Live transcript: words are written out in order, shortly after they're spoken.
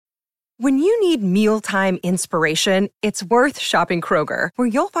When you need mealtime inspiration, it's worth shopping Kroger, where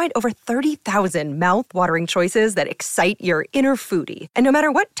you'll find over 30,000 mouth-watering choices that excite your inner foodie. And no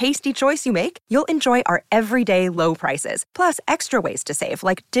matter what tasty choice you make, you'll enjoy our everyday low prices, plus extra ways to save,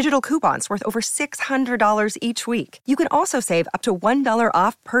 like digital coupons worth over $600 each week. You can also save up to $1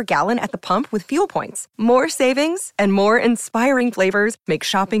 off per gallon at the pump with fuel points. More savings and more inspiring flavors make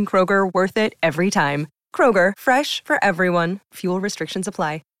shopping Kroger worth it every time. Kroger, fresh for everyone. Fuel restrictions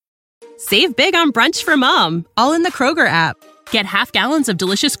apply. Save big on brunch for mom, all in the Kroger app. Get half gallons of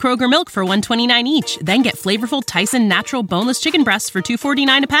delicious Kroger milk for $1.29 each. Then get flavorful Tyson natural boneless chicken breasts for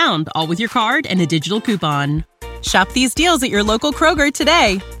 $2.49 a pound, all with your card and a digital coupon. Shop these deals at your local Kroger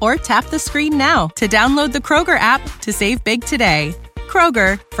today, or tap the screen now to download the Kroger app to save big today.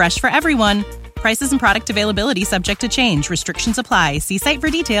 Kroger, fresh for everyone. Prices and product availability subject to change. Restrictions apply. See site for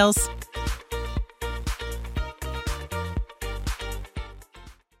details.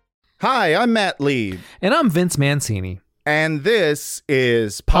 Hi, I'm Matt Lee. And I'm Vince Mancini. And this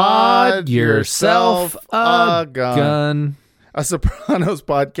is Pod Yourself a Gun. A Sopranos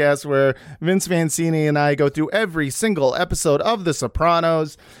podcast where Vince Mancini and I go through every single episode of The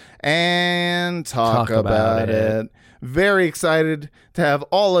Sopranos and talk about it. Very excited to have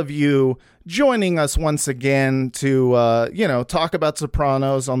all of you joining us once again to, talk about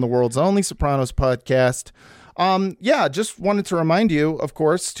Sopranos on the world's only Sopranos podcast. Just wanted to remind you, of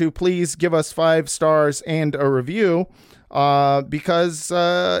course, to please give us 5 stars and a review because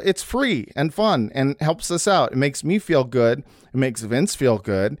it's free and fun and helps us out. It makes me feel good. It makes Vince feel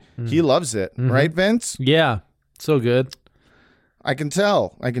good. He loves it. Mm-hmm. Right, Vince? Yeah. So good. I can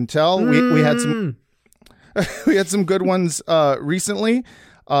tell. We had some we had some good ones recently.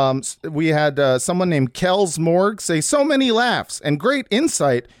 We had someone named Kells Morg say so many laughs and great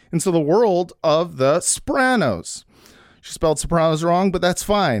insight into the world of the Sopranos. She spelled Sopranos wrong, but that's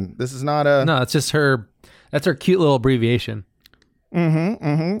fine. This is not a... No, it's just her... That's her cute little abbreviation.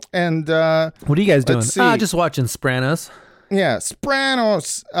 And... what are you guys doing? Just watching Sopranos. Yeah,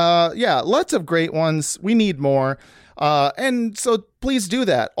 Sopranos. Lots of great ones. We need more. And so please do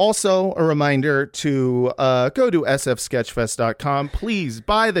that. Also, a reminder to go to sfsketchfest.com. Please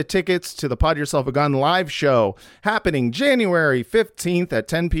buy the tickets to the Pod Yourself a Gun live show happening January 15th at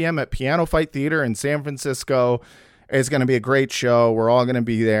 10 p.m. at Piano Fight Theater in San Francisco. It's going to be a great show. We're all going to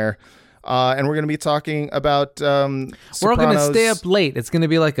be there. And we're going to be talking about Sopranos. We're all going to stay up late. It's going to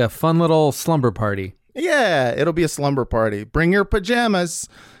be like a fun little slumber party. Yeah, it'll be a slumber party. Bring your pajamas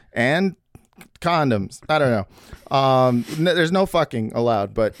and condoms. I don't know. There's no fucking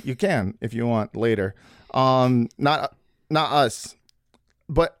allowed, but you can if you want later. Not us.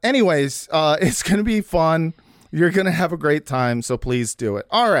 But anyways, it's going to be fun. You're going to have a great time, so please do it.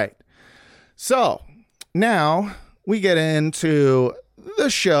 All right. So now we get into the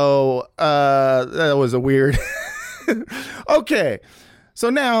show. That was a weird... Okay. So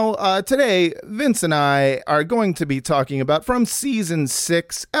now, today, Vince and I are going to be talking about from season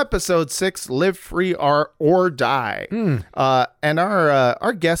 6, episode 6, Live Free or Die. And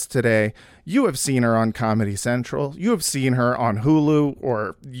our guest today, you have seen her on Comedy Central. You have seen her on Hulu,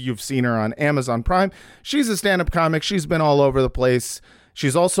 or you've seen her on Amazon Prime. She's a stand-up comic. She's been all over the place.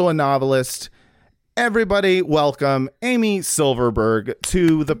 She's also a novelist. Everybody, welcome Amy Silverberg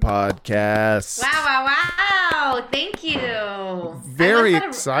to the podcast. Wow. Thank you. Very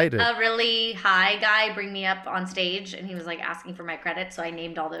excited. A really high guy bring me up on stage, and he was like asking for my credit, so I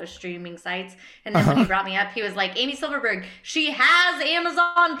named all those streaming sites. And then when he brought me up, he was like, Amy Silverberg, she has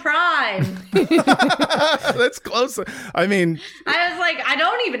Amazon Prime. That's close. I mean, I was like, I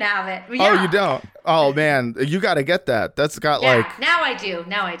don't even have it. Yeah. Oh, you don't? Oh, man, you got to get that. That's got now I do.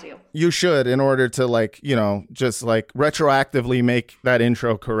 You should, in order to just retroactively make that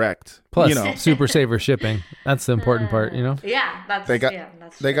intro correct. Plus, super saver shipping. That's the important part, Yeah, they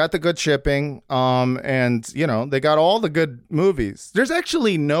got the good shipping, and they got all the good movies. There's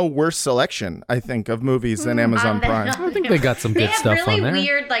actually no worse selection, I think, of movies than Amazon Prime. I think they got some good stuff really on there.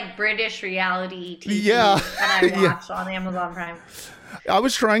 Weird, British reality TV that I watch on Amazon Prime. I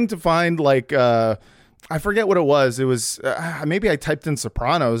was trying to find I forget what it was. It was maybe I typed in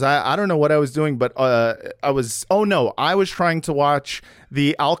Sopranos. I don't know what I was doing, but I was trying to watch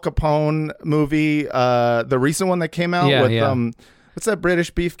the Al Capone movie, the recent one that came out with what's that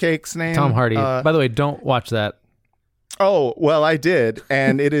British beefcake's name? Tom Hardy. By the way, don't watch that. Oh, well, I did,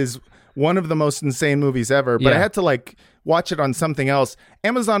 and it is one of the most insane movies ever, but I had to watch it on something else.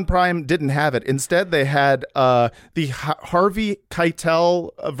 Amazon Prime didn't have it. Instead, they had the Harvey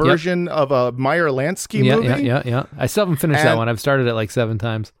Keitel version of a Meyer Lansky movie. Yeah. I still haven't finished that one. I've started it 7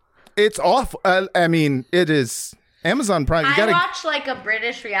 times. It's awful. I mean, it is Amazon Prime. You I gotta. watch like a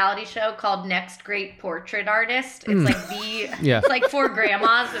British reality show called Next Great Portrait Artist. It's like Yeah. it's like for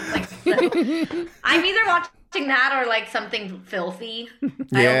grandmas. It's like I'm either watching that or like something filthy.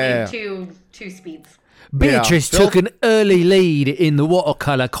 I Yeah. don't need two speeds. Beatrice took an early lead in the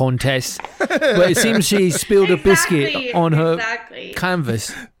watercolor contest, but it seems she spilled a biscuit Exactly, on her exactly.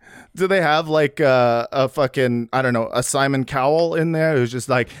 canvas. Do they have like a fucking, I don't know, a Simon Cowell in there who's just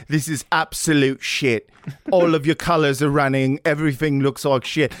like, this is absolute shit. All of your colors are running. Everything looks like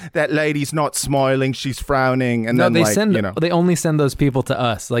shit. That lady's not smiling. She's frowning. And No, then they like, send. you know. They only send those people to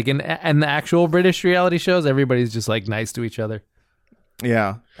us. Like in the actual British reality shows, everybody's just like nice to each other.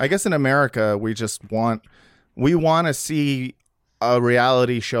 Yeah. I guess in America, we want to see a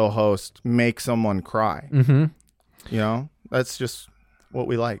reality show host make someone cry. Mm-hmm. You know, that's just what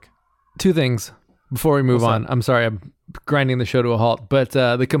we like. Two things before we move on. I'm sorry, I'm grinding the show to a halt. But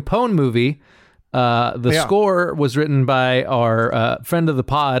the Capone movie, the score was written by our friend of the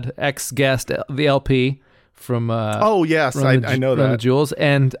pod, ex-guest, the LP from. Oh yes, I know Run the that. Jewels,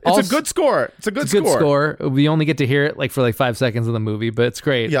 and It's a good score. It's a good score. We only get to hear it like for like 5 seconds of the movie, but it's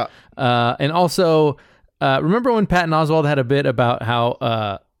great. Yeah. And also, remember when Patton Oswalt had a bit about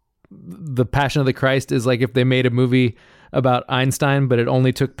how the Passion of the Christ is like if they made a movie about Einstein, but it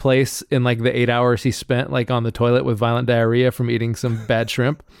only took place in like the 8 hours he spent like on the toilet with violent diarrhea from eating some bad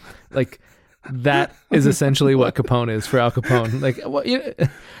shrimp. Like that is essentially what Capone is for Al Capone. Like, what, you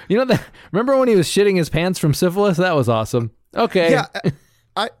know that? Remember when he was shitting his pants from syphilis? That was awesome. Okay. Yeah,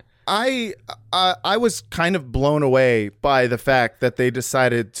 I was kind of blown away by the fact that they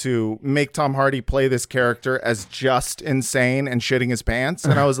decided to make Tom Hardy play this character as just insane and shitting his pants,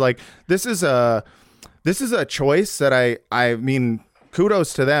 and I was like, this is a choice that I mean,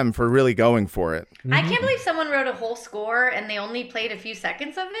 kudos to them for really going for it. I can't believe someone wrote a whole score and they only played a few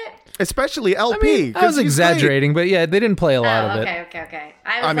seconds of it. Especially LP. I mean, I was 'cause he's exaggerating, but yeah, they didn't play a lot of it. Okay.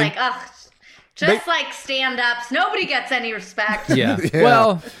 I was like, ugh, just like stand-ups. Nobody gets any respect. Yeah.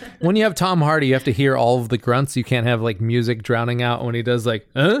 Well, when you have Tom Hardy, you have to hear all of the grunts. You can't have like music drowning out when he does like,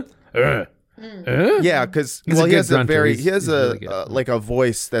 Yeah, because He's a he good has grunter. he has He's really good. like a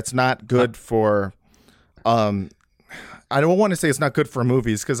voice that's not good for. I don't want to say it's not good for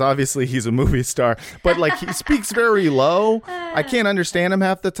movies because obviously he's a movie star, but like he speaks very low. I can't understand him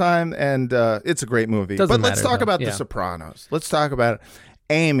half the time, and it's a great movie. Doesn't But let's matter, talk though. about Yeah. The Sopranos. Let's talk about it.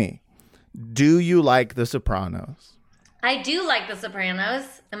 Amy, do you like The Sopranos? I do like The Sopranos.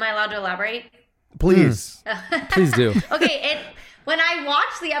 Am I allowed to elaborate? Please. please do. Okay, when I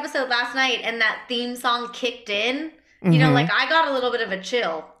watched the episode last night and that theme song kicked in, you know, like I got a little bit of a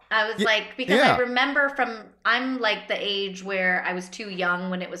chill. I was like, because yeah. I remember I'm like the age where I was too young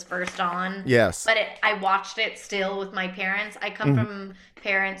when it was first on. Yes. But I watched it still with my parents. I come from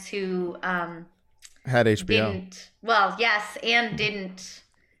parents who Had HBO.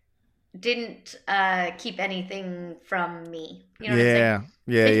 didn't keep anything from me. You know what I'm saying?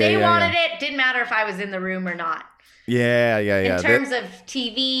 Yeah. If they wanted it, didn't matter if I was in the room or not. Yeah. In terms of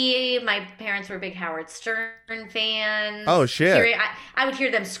TV, my parents were big Howard Stern fans. Oh, shit. I would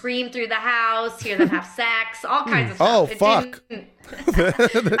hear them scream through the house, hear them have sex, all kinds of stuff. Oh, fuck.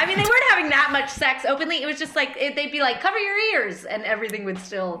 I mean, they weren't having that much sex openly. It was just like, they'd be like, cover your ears, and everything would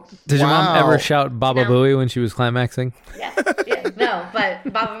still... Did your mom Wow. ever shout Baba No. Booey when she was climaxing? Yeah, no, but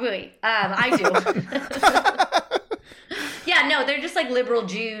Baba Booey. I do. Yeah, no, they're just like liberal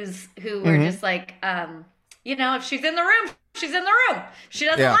Jews who were just like, you know, if she's in the room, she's in the room. If she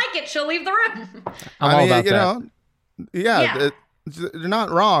doesn't Yeah. like it, she'll leave the room. I'm all about you that. know, Yeah. they're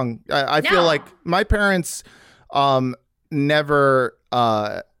not wrong. I feel No. like my parents never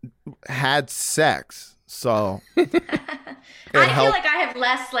had sex, so I feel helped. like I have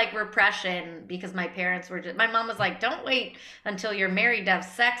less like repression because my parents were just, my mom was like, don't wait until you're married to have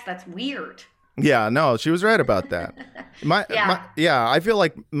sex. That's weird. Yeah, no, she was right about that. I feel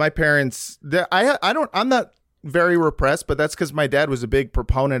like my parents. I'm not very repressed, but that's because my dad was a big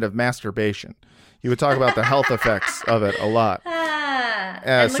proponent of masturbation. He would talk about the health effects of it a lot.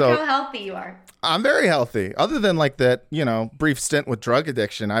 And look so- how healthy you are. I'm very healthy, other than like that, you know, brief stint with drug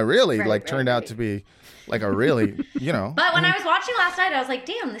addiction. I really Right, turned out right. to be like a really, you know. But when I was watching last night, I was like,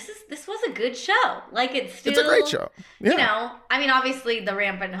 damn, this was a good show. Like it's still, It's a great show. Yeah. You know, I mean, obviously the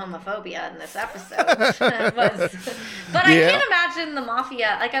rampant homophobia in this episode was, but I Yeah. can't imagine the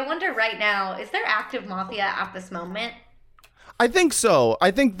mafia. Like, I wonder right now, is there active mafia at this moment? I think so.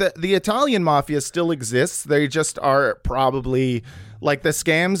 I think that the Italian mafia still exists. They just are probably like the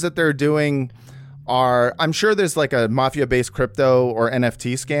scams that they're doing I'm sure there's like a mafia-based crypto or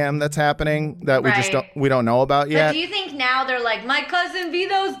NFT scam that's happening that we don't know about yet. But do you think now they're like, my cousin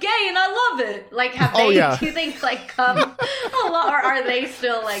Vito's gay and I love it? Like, have they? Do you think like come a lot, or are they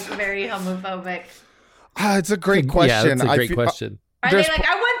still like very homophobic? It's a great question. Yeah, that's a great question. Are they like,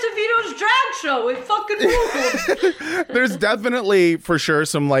 I went to Vito's drag show, it fucking ruled? There's definitely, for sure,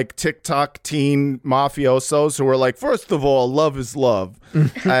 some like TikTok teen mafiosos who are like, first of all, love is love,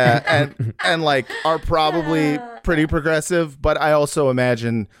 and like are probably pretty progressive. But I also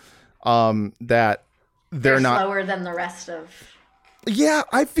imagine that they're not slower than the rest of. Yeah,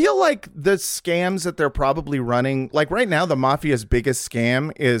 I feel like the scams that they're probably running, like right now, the mafia's biggest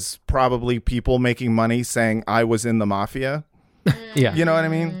scam is probably people making money saying I was in the mafia. Yeah. You know what I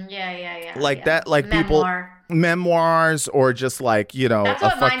mean? Yeah. Like that, like memoirs, or just like, you know. That's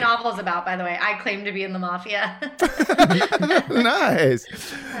what my novel's about, by the way. I claim to be in the mafia. Nice.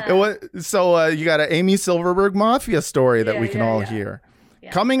 So you got an Amy Silverberg mafia story that we can all hear.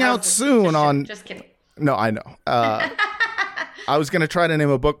 Yeah. Coming out soon on. Just kidding. No, I know. I was going to try to name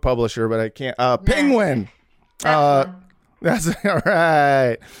a book publisher, but I can't. Penguin. That's all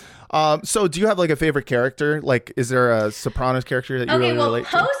right. So do you have like a favorite character? Like, is there a Sopranos character that you really relate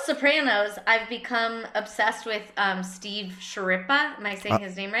to? Post Sopranos, I've become obsessed with Steve Sciarippa. Am I saying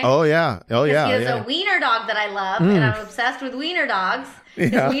his name right? Oh yeah. He has a wiener dog that I love, and I'm obsessed with wiener dogs.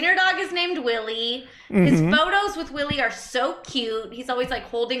 His wiener dog is named Willie. His photos with Willie are so cute. He's always like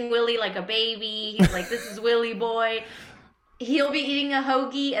holding Willie like a baby. He's like, this is Willie boy. He'll be eating a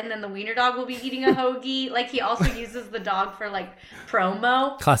hoagie, and then the wiener dog will be eating a hoagie. Like, he also uses the dog for, like,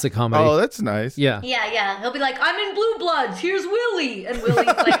 promo. Classic comedy. Oh, that's nice. Yeah. Yeah. He'll be like, I'm in Blue Bloods. Here's Willie. And Willie's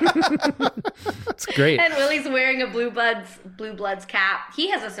like... That's great. And Willie's wearing a Blue Bloods cap. He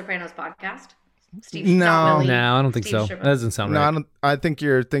has a Sopranos podcast. Steve, No, I don't think so. That doesn't sound right. No, I think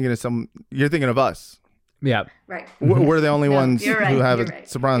you're thinking of you're thinking of us. Yeah. Right. We're the only ones who have a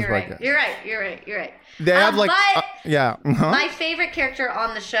Sopranos podcast. podcast. You're right. They have like, my favorite character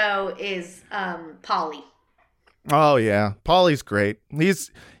on the show is Polly. Oh yeah, Polly's great.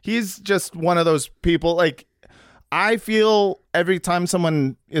 He's just one of those people. Like, I feel every time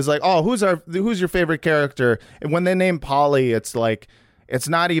someone is like, "Oh, who's your favorite character?" and when they name Polly, it's like, it's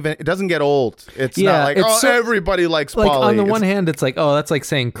not even. It doesn't get old. It's not like, everybody likes like, Polly. On the one hand, it's like, oh, that's like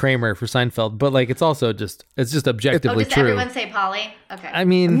saying Kramer for Seinfeld, but like it's also just objectively does true. everyone say Polly? Okay. I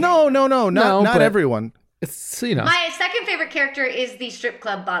mean, no, not everyone. It's, you know. My second favorite character is the strip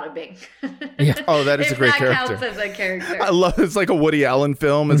club Bada Bing. Yeah. Oh, that is a great character. If that counts as a character. I love it's like a Woody Allen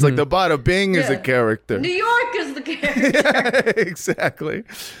film. It's like the Bada Bing is a character. New York is the character. Yeah, exactly.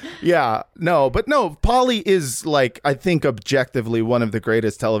 Yeah. No, Polly is like, I think objectively one of the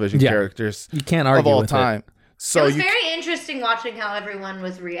greatest television characters you can't argue of all with time. It. So it was very interesting watching how everyone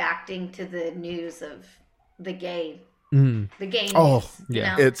was reacting to the news of the gay news. Oh,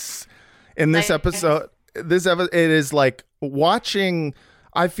 yeah. It's in this episode. It is like watching.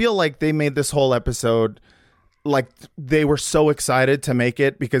 I feel like they made this whole episode like they were so excited to make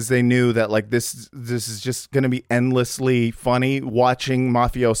it because they knew that like this is just going to be endlessly funny watching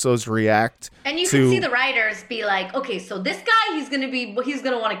mafiosos react. And you can see the writers be like, okay, so this guy, he's going to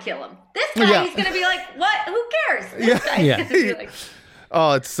want to kill him. This guy, he's going to be like, what? Who cares? This guy, he's going to be like...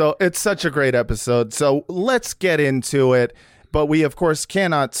 Oh, it's such a great episode. So let's get into it. But we, of course,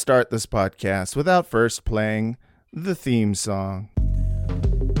 cannot start this podcast without first playing the theme song.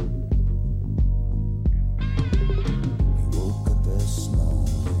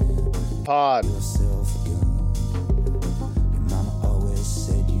 Pod.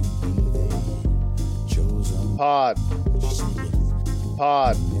 Pod.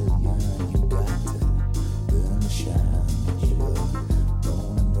 Pod.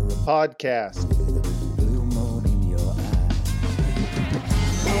 Podcast.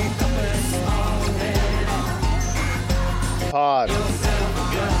 Pod.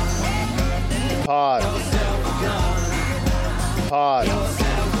 Pod. Pod.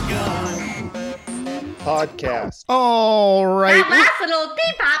 Podcast. All right. That last little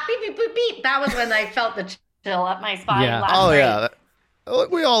beep, pop, beep, beep, beep, beep. That was when I felt the chill up my spine. Yeah. Last night. Yeah.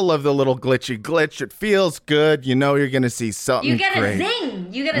 We all love the little glitchy glitch. It feels good. You know you're going to see something You get great. a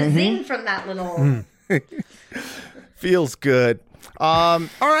zing. You get a zing from that little... Feels good. All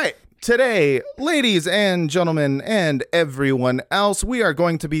right. Today, ladies and gentlemen, and everyone else, we are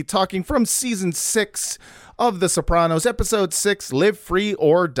going to be talking from season 6 of The Sopranos, episode 6, Live Free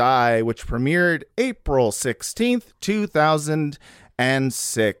or Die, which premiered April 16th,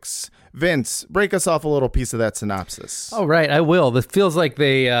 2006. Vince, break us off a little piece of that synopsis. Oh, right. I will. This feels like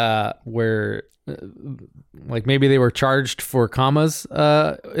they were like maybe they were charged for commas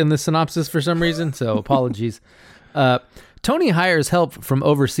in the synopsis for some reason. So apologies. Tony hires help from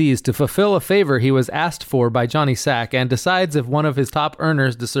overseas to fulfill a favor he was asked for by Johnny Sack and decides if one of his top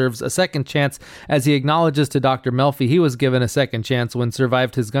earners deserves a second chance, as he acknowledges to Dr. Melfi he was given a second chance when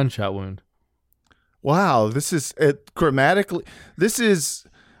survived his gunshot wound. Wow, this is grammatically. This is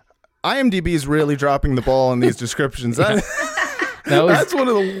IMDb is really dropping the ball in these descriptions. That's one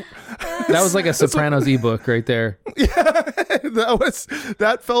of the. That was like a Sopranos ebook right there. Yeah,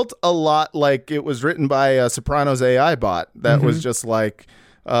 that felt a lot like it was written by a Sopranos AI bot. That was just like,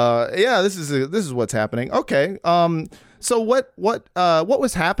 this is what's happening. Okay, so what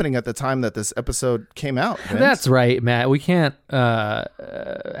was happening at the time that this episode came out, Vince? That's right, Matt. We can't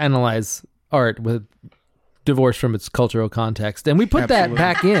analyze art with divorce from its cultural context, and we put that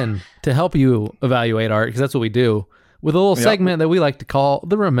back in to help you evaluate art, because that's what we do, with a little segment that we like to call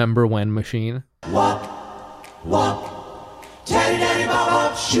the Remember When Machine. Walk, daddy, daddy,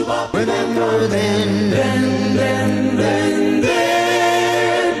 bop, shoe bop. Remember then.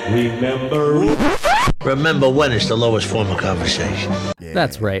 Remember when is the lowest form of conversation. Yeah.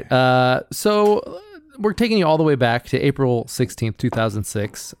 That's right. So we're taking you all the way back to April 16th,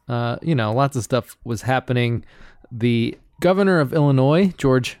 2006. Lots of stuff was happening. The governor of Illinois,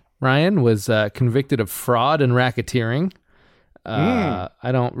 George Ryan, was convicted of fraud and racketeering. I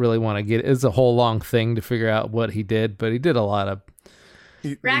don't really want to it's a whole long thing to figure out what he did, but he did a lot of...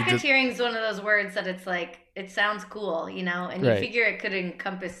 Racketeering is one of those words that it's like, it sounds cool, and you figure it could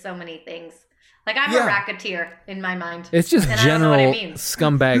encompass so many things. Like, I'm a racketeer in my mind. It's just general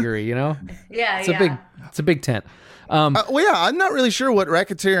scumbaggery, Yeah, It's a big tent. I'm not really sure what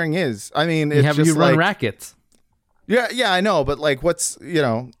racketeering is. I mean, it's just you run rackets. Yeah, I know, but like, what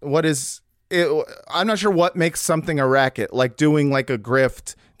is it? I'm not sure what makes something a racket. Like doing like a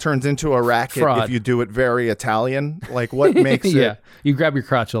grift turns into a racket Fraud. If you do it very Italian. Like, what makes it? Yeah, you grab your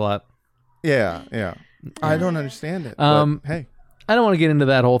crotch a lot. Yeah. I don't understand it. But, hey. I don't want to get into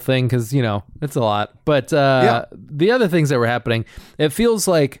that whole thing because, it's a lot. But the other things that were happening, it feels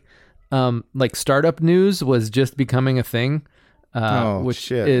like startup news was just becoming a thing,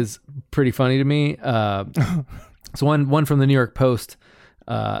 which is pretty funny to me. So one from the New York Post,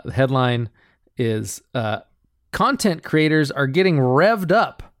 the headline is, content creators are getting revved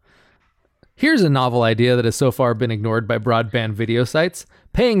up. Here's a novel idea that has so far been ignored by broadband video sites,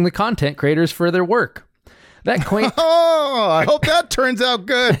 paying the content creators for their work. That quaint... I hope that turns out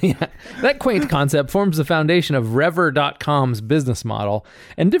good. That quaint concept forms the foundation of Rever.com's business model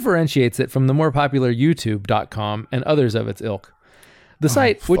and differentiates it from the more popular YouTube.com and others of its ilk. The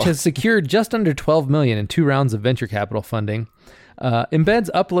site, which has secured just under $12 million in 2 rounds of venture capital funding, embeds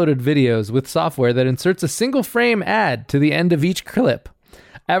uploaded videos with software that inserts a single frame ad to the end of each clip.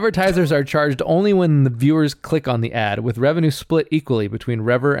 Advertisers are charged only when the viewers click on the ad, with revenue split equally between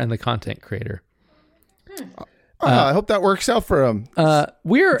Rever and the content creator. I hope that works out for him.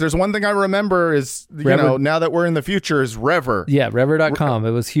 There's one thing I remember is, now that we're in the future, is Rever. Yeah, Rever.com.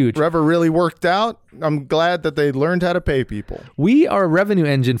 It was huge. Rever really worked out. I'm glad that they learned how to pay people. We are a revenue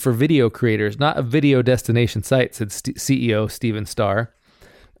engine for video creators, not a video destination site, said CEO Steven Starr.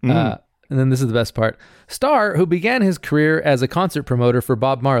 And then this is the best part. Starr, who began his career as a concert promoter for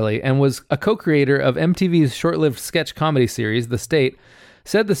Bob Marley and was a co-creator of MTV's short-lived sketch comedy series, The State,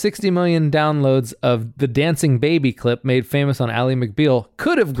 said the 60 million downloads of the Dancing Baby clip made famous on Ally McBeal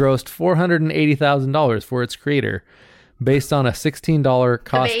could have grossed $480,000 for its creator, based on a $16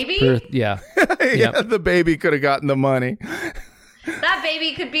 cost the baby? per... Yeah. The baby could have gotten the money. That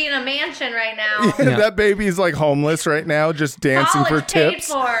baby could be in a mansion right now. That baby's like homeless right now, just dancing for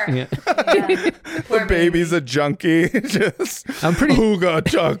tips. Paid for. The baby's a junkie. I'm pretty hooga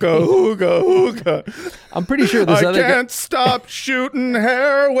chaka hooga. I'm pretty sure this other I can't stop shooting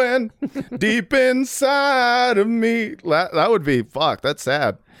heroin deep inside of me. That would be That's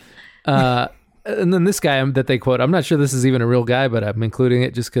sad. And then this guy that they quote, I'm not sure this is even a real guy, but I'm including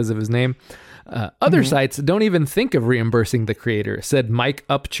it just because of his name. Other sites don't even think of reimbursing the creator, said Mike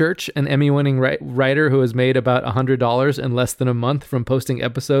Upchurch, an Emmy-winning writer who has made about $100 in less than a month from posting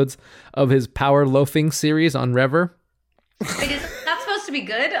episodes of his Power Loafing series on Rever. Wait, is that supposed to be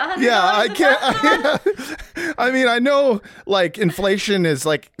good? I can't. I mean, I know like inflation is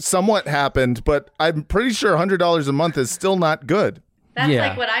like somewhat happened, but I'm pretty sure $100 a month is still not good. That's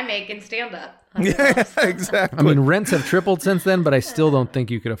like what I make in stand-up. Yeah, exactly. I mean, rents have tripled since then, but I still don't think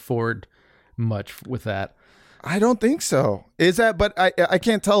you could afford much with that. I don't think so. Is that? But I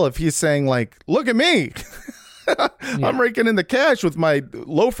can't tell if he's saying like, look at me. I'm raking in the cash with my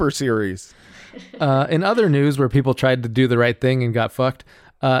loafer series. In other news where people tried to do the right thing and got fucked,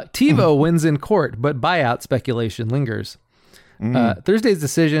 TiVo wins in court, but buyout speculation lingers. Thursday's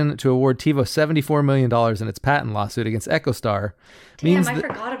decision to award TiVo $74 million in its patent lawsuit against EchoStar Damn, I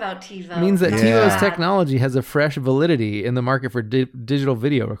forgot about TiVo. means that That's TiVo's bad. technology has a fresh validity in the market for digital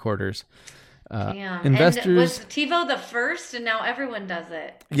video recorders. Damn. Investors. And was TiVo the first, and now everyone does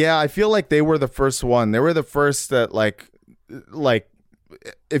it? Yeah, I feel like they were the first one. They were the first that like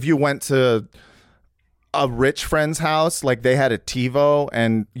if you went to a rich friend's house, like they had a TiVo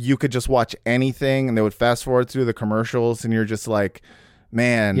and you could just watch anything and they would fast forward through the commercials and you're just like,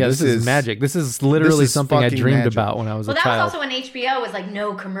 man, Yeah, this is magic. This is literally something I fucking dreamed magic. about when I was Well, a that child. was also when HBO was like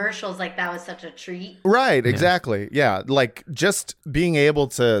no commercials. Like that was such a treat. Right, exactly. Yeah, like just being able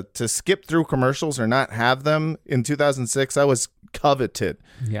to skip through commercials or not have them in 2006, I was coveted.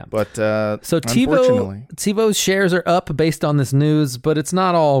 Yeah. But So unfortunately, TiVo's shares are up based on this news, but it's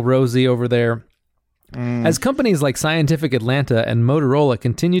not all rosy over there. As companies like Scientific Atlanta and Motorola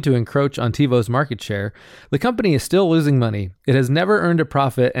continue to encroach on TiVo's market share, the company is still losing money. It has never earned a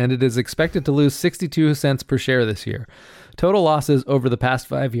profit, and it is expected to lose 62 cents per share this year. Total losses over the past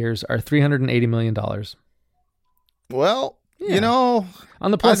 5 years are $380 million. well, you know,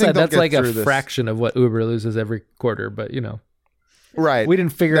 On the plus I think side, they'll that's get like a through this. fraction of what Uber loses every quarter, but right. we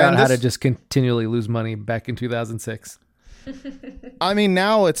didn't figure And out how to this- just continually lose money back in 2006. I mean,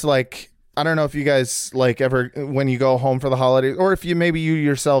 now it's like, I don't know if you guys like ever when you go home for the holidays, or if maybe you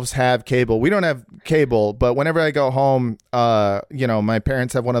yourselves have cable. We don't have cable, but whenever I go home, my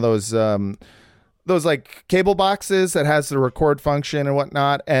parents have one of those like cable boxes that has the record function and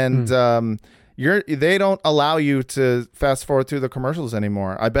whatnot, and they don't allow you to fast forward through the commercials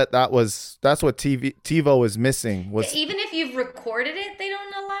anymore. I bet that's what TiVo was missing. Was Even if you've recorded it, they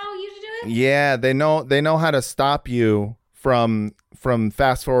don't allow you to do it. yeah, they know how to stop you from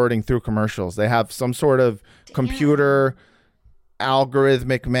fast forwarding through commercials. They have some sort of computer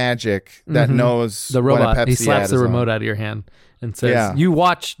algorithmic magic that knows The when a robot, he Pepsi slaps ad the is remote on. out of your hand and says, Yeah. you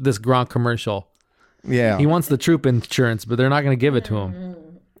watch this Gronk commercial. Yeah, He wants the troop insurance, but they're not going to give it to him.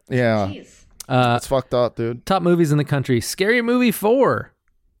 yeah, Jeez. it's fucked up, dude. Top movies in the country. Scary Movie 4,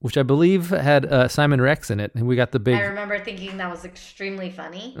 which I believe had Simon Rex in it. And we got the big, I remember thinking that was extremely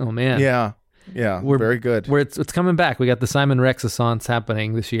funny. oh man. Yeah, We're- very good. Where it's coming back. We got the Simon Rex-assance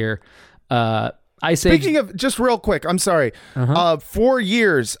happening this year. Ice Age. Speaking of, just real quick, I'm sorry. 4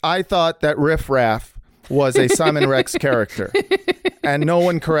 years, I thought that Riff Raff was a Simon Rex character, and no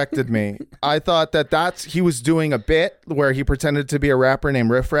one corrected me. I thought that he was doing a bit where he pretended to be a rapper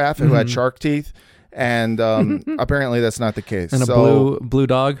named Riff Raff who had shark teeth, and apparently that's not the case. and a So, blue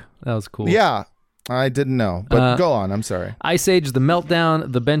dog. That was cool. yeah, I didn't know, but go on. I'm sorry. Ice Age, The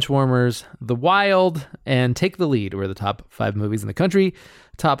Meltdown, The Benchwarmers, The Wild, and Take the Lead were the top 5 movies in the country.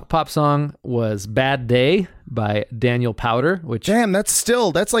 Top pop song was Bad Day by Daniel Powder, which Damn, that's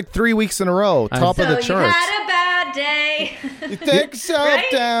like 3 weeks in a row, top of the you charts. had a bad day. You take yourself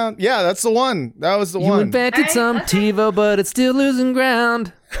Right? down. Yeah, that's the one. That was the you one. invented Right, some okay. TiVo, but it's still losing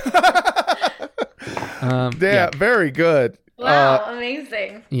ground. Yeah, very good. Wow,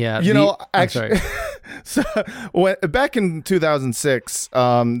 amazing. Yeah. You know, I'm actually, sorry. so back in 2006,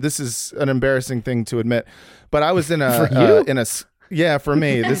 this is an embarrassing thing to admit, but I was in a For you? yeah, for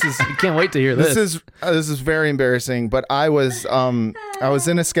me. This is I can't wait to hear this. this is very embarrassing. But I was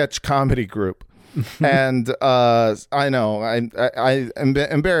in a sketch comedy group, and I know I am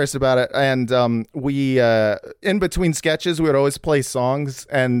embarrassed about it. And we in between sketches, we would always play songs,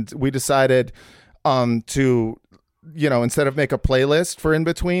 and we decided to, instead of make a playlist for in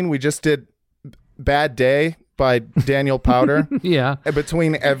between, we just did Bad Day by Daniel Powder yeah.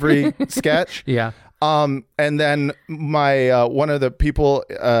 between every sketch. Yeah. And then my one of the people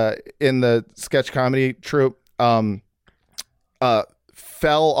in the sketch comedy troupe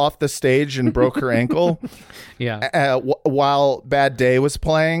fell off the stage and broke her ankle Yeah. while Bad Day was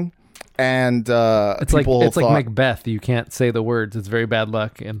playing. And It's like people like thought, Macbeth. You can't say the words. It's very bad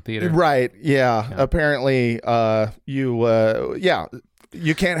luck in theater. right? Yeah. Apparently,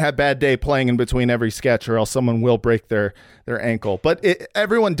 you can't have Bad Day playing in between every sketch, or else someone will break their ankle. But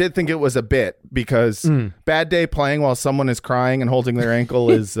everyone did think it was a bit, because Bad Day playing while someone is crying and holding their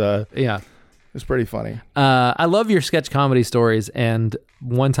ankle is Yeah. pretty funny. I love your sketch comedy stories. And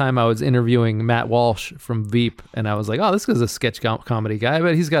one time I was interviewing Matt Walsh from Veep, and I was like, oh, this is a sketch comedy guy,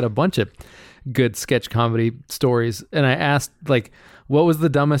 but he's got a bunch of good sketch comedy stories. And I asked, like, what was the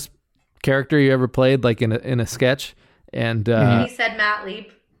dumbest character you ever played, like in a sketch? And He said Matt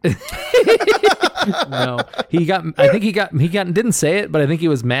Leap. No, I think he didn't say it, but I think he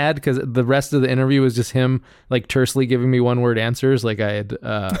was mad because the rest of the interview was just him like tersely giving me one-word answers, like I had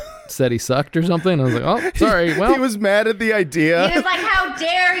said he sucked or something. I was like, oh, sorry. Well, he was mad at the idea. He was like, how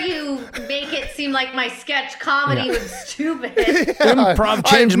dare you make it seem like my sketch comedy was stupid. Improv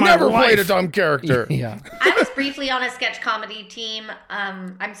changed my never life. played a dumb character. Yeah. I was briefly on a sketch comedy team.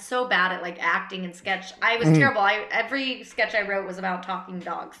 I'm so bad at like acting and sketch. I was terrible. Every sketch I wrote was about talking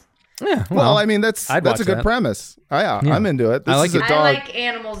dogs. Yeah. Well, I mean, that's I'd a watch good that. premise. I'm into it. This I like is a it. dog. I like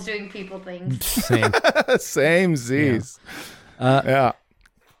animals doing people things. Same. Same Z's. Yeah.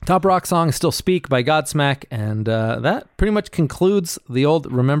 Top rock song is Still Speak by Godsmack, and that pretty much concludes the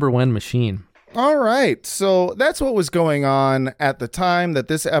old Remember When machine. All right. So that's what was going on at the time that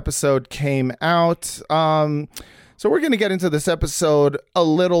this episode came out. So we're going to get into this episode a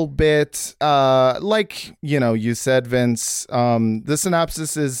little bit. Like, you said, Vince, the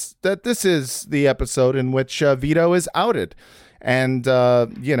synopsis is that this is the episode in which Vito is outed. And,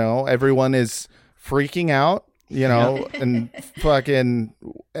 everyone is freaking out, and fucking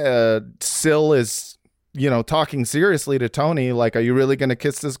Syl is, talking seriously to Tony. Like, are you really going to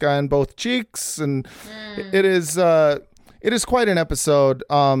kiss this guy on both cheeks? And it is quite an episode.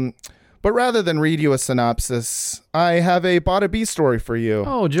 But rather than read you a synopsis, I have a Bada B story for you.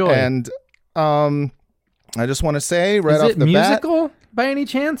 Oh, joy. And I just want to say right is off it the bat. musical by any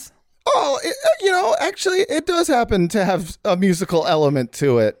chance? Oh, actually, it does happen to have a musical element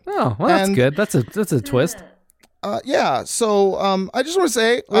to it. Oh, well, that's good. That's a twist. Yeah. So I just want to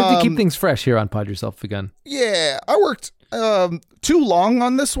say. We have to keep things fresh here on Pod Yourself Again. Yeah. I worked too long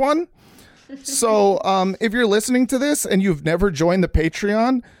on this one. So if you're listening to this and you've never joined the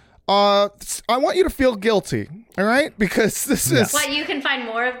Patreon, I want you to feel guilty, all right? Because this is... What, you can find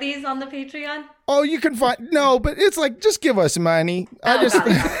more of these on the Patreon? Oh, you can find... No, but it's like, just give us money. I was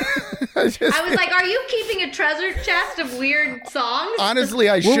like, are you keeping a treasure chest of weird songs? Honestly,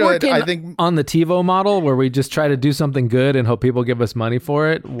 I We're should. working I think... on the TiVo model where we just try to do something good and hope people give us money for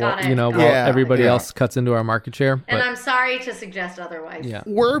it. Got it. While Yeah, everybody yeah. else cuts into our market share. And But I'm sorry to suggest otherwise. yeah.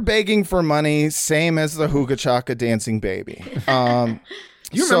 We're begging for money, same as the Hooga Chaka dancing baby.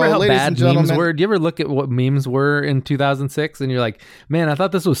 You remember how ladies bad and gentlemen, memes were? Do you ever look at what memes were in 2006 and you're like, man, I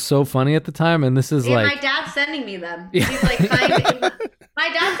thought this was so funny at the time, and this is And like... my dad's sending me them. He's like, my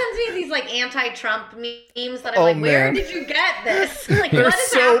dad sends me these like anti-Trump memes that I'm like, where man. did you get this? Like, They're what is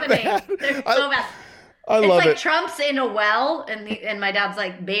so happening? bad. They're so bad. I It's love like it. Trump's in a well, and my dad's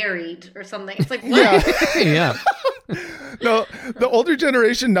like buried or something. It's like, what? Yeah. yeah. No, the older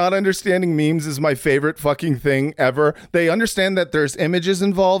generation not understanding memes is my favorite fucking thing ever. They understand that there's images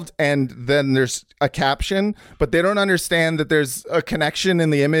involved and then there's a caption, but they don't understand that there's a connection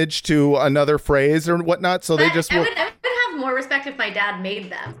in the image to another phrase or whatnot. So they just I will. would have more respect if my dad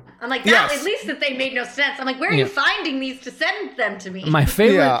made them. I'm like, Yes. at least that they made no sense. I'm like, where are you finding these to send them to me? My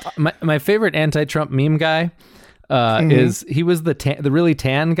favorite, Yeah. my favorite anti-Trump meme guy is he was the really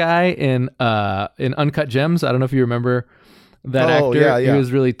tan guy in Uncut Gems. I don't know if you remember that actor. Yeah. He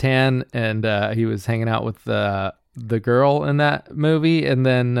was really tan, and he was hanging out with the girl in that movie. And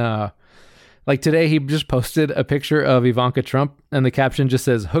then like today, he just posted a picture of Ivanka Trump, and the caption just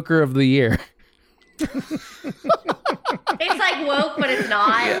says "Hooker of the Year." It's like woke, but it's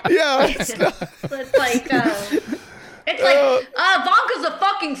not. Yeah. It's It's like, Ivanka's a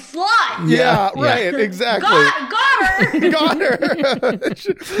fucking slut. yeah, right. Exactly. Got her. Got her.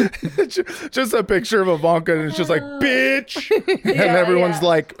 Just a picture of Ivanka, and it's just like, bitch. And everyone's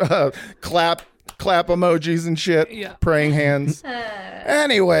like, clap emojis and shit, praying hands.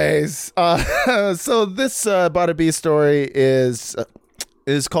 Anyways, so this Bada B story is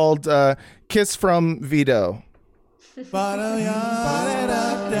called Kiss from Vito.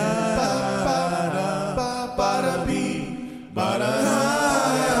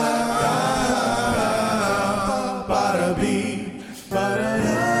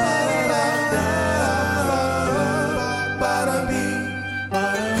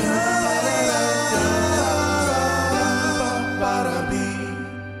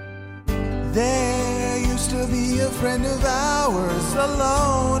 There used to be a friend of ours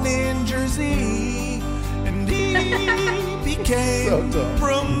alone in Jersey, and he became So dumb.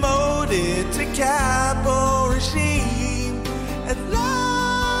 promoted to capo regime. And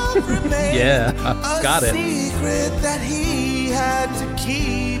love remained Yeah, a got it. secret that he had to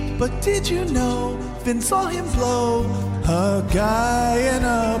keep. But did you know Finn saw him blow a guy in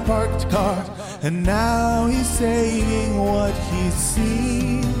a parked car, and now he's saying what he's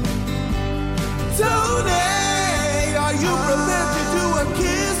seen. Tony, are you prepared to do a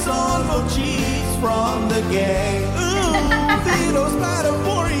kiss on both cheeks from the gang? Ooh. Vito's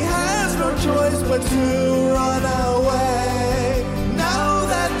metaphor, he has no choice but to run away. Now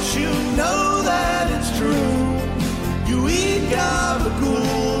that you know that it's true, you eat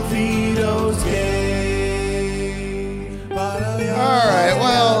gabagool, Vito's gay. All right,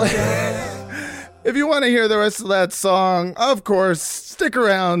 well, if you want to hear the rest of that song, of course, stick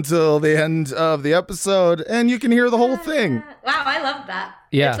around till the end of the episode, and you can hear the whole thing. Wow, I love that.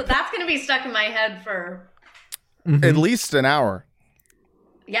 Yeah. That's going to be stuck in my head for... At least an hour.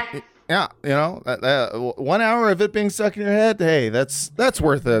 Yeah. Yeah, you know, 1 hour of it being stuck in your head, hey, that's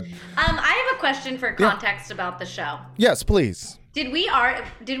worth it. I have a question for context about the show. Yes, please. Did we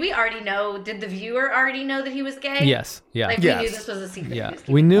already know? Did the viewer already know that he was gay? Yes. Yeah. Like Yes. we knew this was a secret. Yeah. He was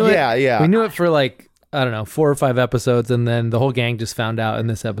gay. We knew it. Yeah. We knew it for like, I don't know, 4 or 5 episodes, and then the whole gang just found out in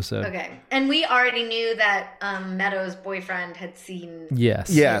this episode. Okay, and we already knew that Meadows' boyfriend had seen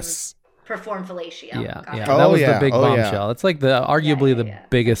Yes. perform fellatio. Yeah. Got it. Yeah. Oh, That was yeah. the big Oh, yeah. bombshell. It's like arguably the yeah.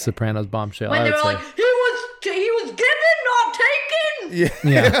 biggest Sopranos bombshell. When I they would were say. like, he was given, not taken.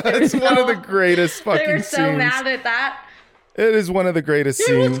 Yeah. It's one of the greatest fucking They were so scenes. mad at that. It is one of the greatest He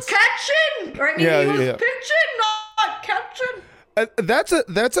scenes. was catching, or I mean, Yeah, he was yeah. pitching, not catching.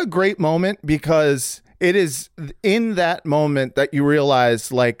 That's a great moment, because it is in that moment that you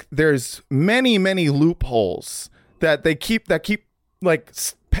realize, like, there's many loopholes that they keep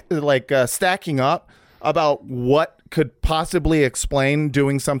stacking up about what could possibly explain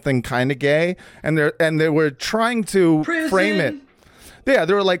doing something kind of gay, and they were trying to frame it. Yeah,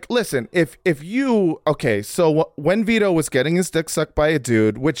 they were like, listen, if you, okay, so when Vito was getting his dick sucked by a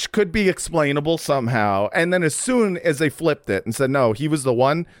dude, which could be explainable somehow, and then as soon as they flipped it and said, no, he was the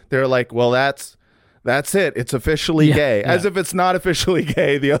one, they're like, well, that's it. It's officially gay. As if it's not officially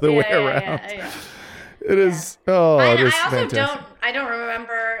gay the other way around. Yeah. It is, it is I also fantastic. don't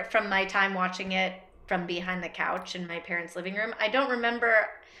remember from my time watching it from behind the couch in my parents' living room. I don't remember.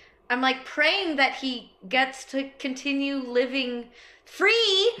 I'm like praying that he gets to continue living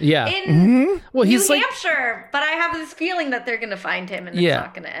free in Well, New he's like, Hampshire, but I have this feeling that they're going to find him and it's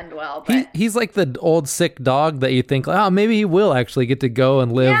not going to end well. But he's like the old sick dog that you think, oh, maybe he will actually get to go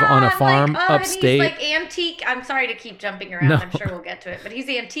and live on a I'm farm like, oh, and upstate. he's like antique. I'm sorry to keep jumping around. No. I'm sure we'll get to it, but he's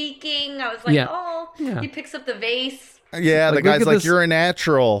antiquing. I was like, he picks up the vase. Yeah, Like, the guy's look at like, this- you're a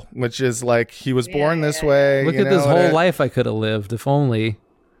natural, which is like, he was born this way. Look you at this know, whole and life I could have lived if only.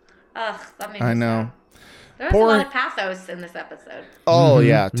 Ugh, that made me I know. sad. There was a lot of pathos in this episode. Oh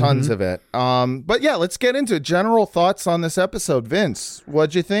yeah, tons of it. But yeah, let's get into general thoughts on this episode. Vince,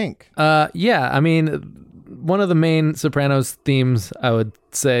 what'd you think? Yeah, I mean, one of the main Sopranos themes I would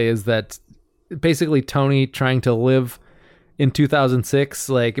say is that basically Tony trying to live in 2006,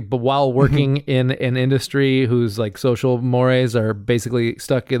 but while working in an industry whose like social mores are basically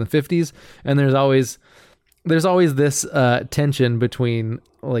stuck in the 50s, and there's always this tension between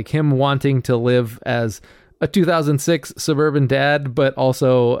like him wanting to live as a 2006 suburban dad, but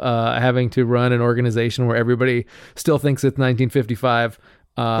also having to run an organization where everybody still thinks it's 1955.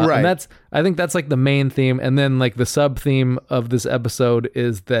 Right. And I think that's like the main theme. And then like the sub theme of this episode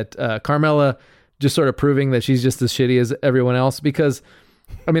is that Carmela just sort of proving that she's just as shitty as everyone else, because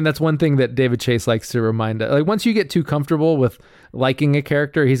I mean, that's one thing that David Chase likes to remind us. Like, once you get too comfortable with liking a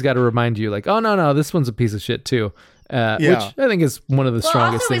character, he's got to remind you, like, oh, no, this one's a piece of shit, too. Which I think is one of the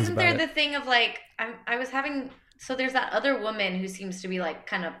strongest also, things isn't about there it. the thing of, like, I was having... So there's that other woman who seems to be, like,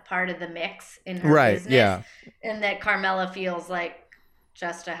 kind of part of the mix in her business. Yeah. And that Carmela feels like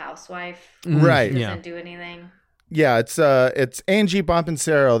just a housewife. Right. She Yeah. doesn't do anything. Yeah, it's Angie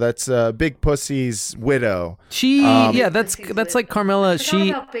Bompancero. That's Big Pussy's widow. That's like Carmela. I forgot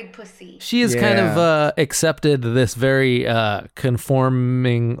about Big Pussy. She has kind of accepted this very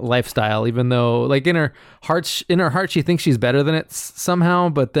conforming lifestyle, even though, like, in her heart, she thinks she's better than it somehow.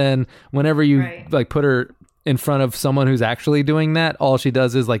 But then, whenever you like put her in front of someone who's actually doing that, all she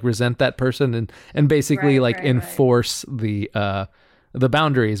does is like resent that person and basically enforce the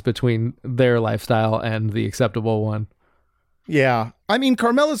boundaries between their lifestyle and the acceptable one. Yeah. I mean,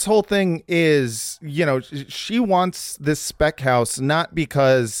 Carmela's whole thing is, you know, she wants this spec house not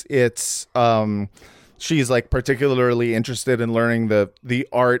because it's she's like particularly interested in learning the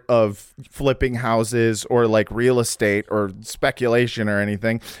art of flipping houses or like real estate or speculation or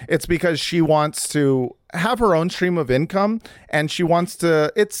anything. It's because she wants to have her own stream of income, and she wants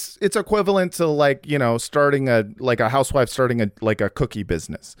to it's equivalent to, like, you know, starting a housewife starting a cookie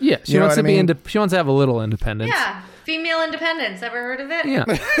business. Yeah, she wants to be she wants to have a little independence. Yeah, female independence. Ever heard of it? Yeah.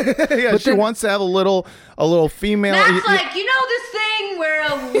 Yeah, she wants to have a little female. That's like, you know, this thing where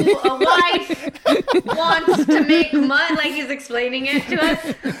a wife wants to make money, like he's explaining it to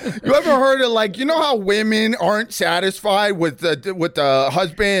us. You ever heard of like, you know how women aren't satisfied with the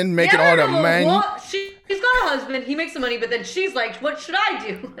husband making all the money? She's got a husband, he makes the money, but then she's like, what should I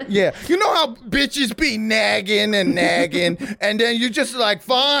do? Yeah, you know how bitches be nagging, and then you just like,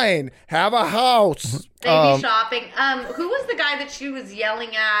 fine, have a house. They be shopping. Who was the guy that she was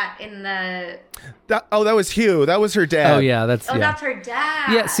yelling at in the... That was Hugh. That was her dad. Oh yeah, that's her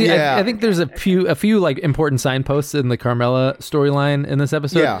dad. Yeah, see, Yeah. I think there's a few like important signposts in the Carmela storyline in this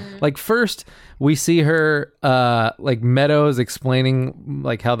episode. Yeah. Like first, we see her like Meadows explaining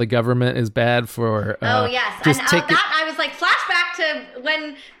like how the government is bad for. Oh yes, just and I was like flashback to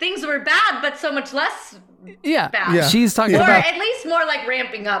when things were bad, but so much less. Yeah, bad. Yeah. She's talking Or about at least more like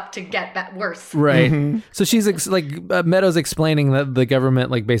ramping up to get that worse. right. So she's Meadows explaining that the government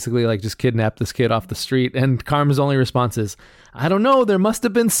like basically like just kidnapped this kid off the street, and Carm's only response is, "I don't know. There must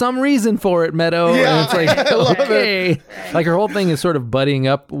have been some reason for it, Meadow." Yeah, And it's like, I love okay, like her whole thing is sort of buddying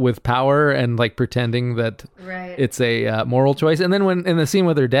up with power and like pretending that Right. it's a moral choice. And then when in the scene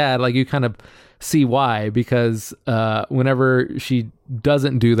with her dad, like you kind of see why, because whenever she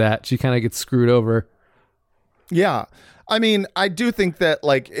doesn't do that, she kind of gets screwed over. Yeah. I mean, I do think that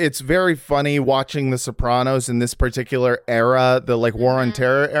like it's very funny watching The Sopranos in this particular era, the like War on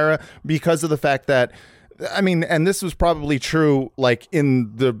Terror era, because of the fact that, I mean, and this was probably true like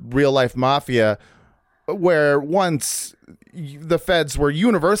in the real life mafia, where once the feds were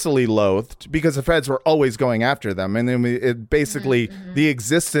universally loathed because the feds were always going after them. And then it basically, the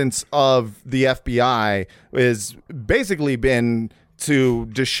existence of the FBI is basically been to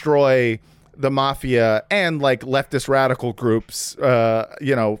destroy the mafia and like leftist radical groups,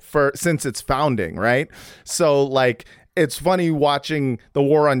 since its founding, right? So like, it's funny watching the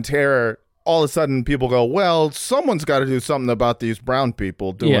War on Terror. All of a sudden, people go, "Well, someone's got to do something about these brown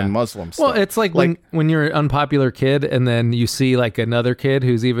people doing Muslim stuff." Well, it's like when you're an unpopular kid, and then you see like another kid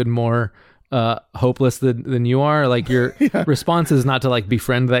who's even more hopeless than you are. Like your response is not to like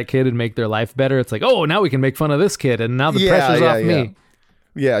befriend that kid and make their life better. It's like, oh, now we can make fun of this kid, and now the pressure's off me.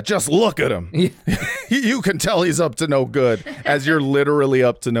 Yeah, just look at him. You can tell he's up to no good, as you're literally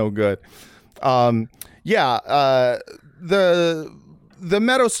up to no good. The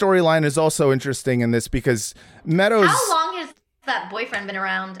Meadows storyline is also interesting in this because Meadows... How long has that boyfriend been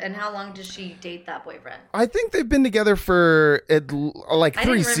around, and how long does she date that boyfriend? I think they've been together for like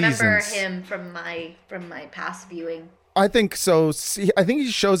 3 seasons. I didn't remember him from my past viewing. I think so. I think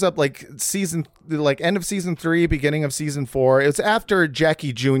he shows up like end of season 3, beginning of season 4. It's after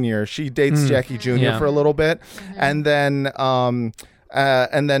Jackie Jr. She dates Jackie Jr. for a little bit, and then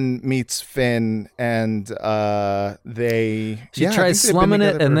meets Finn, and she tries slumming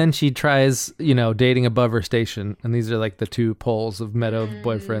it, and then she tries dating above her station, and these are like the two poles of Meadow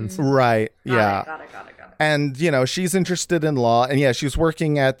boyfriends. Right. Got it. And she's interested in law, and she's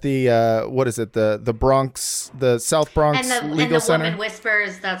working at the the Bronx, the South Bronx Legal Center. And the woman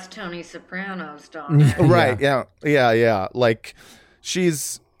whispers, "That's Tony Soprano's daughter." Right? Yeah. Like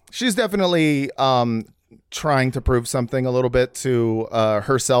she's definitely trying to prove something a little bit to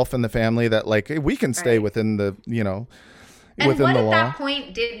herself and the family that like we can stay within the And within what the at law. that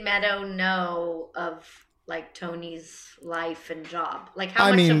point did Meadow know of like Tony's life and job? Like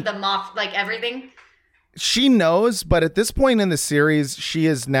how much of the like everything? She knows, but at this point in the series, she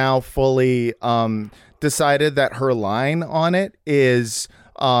is now fully decided that her line on it is,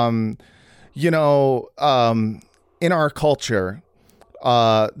 in our culture,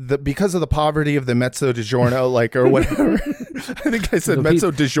 because of the poverty of the mezzo di giorno, like, or whatever. I think I said mezzo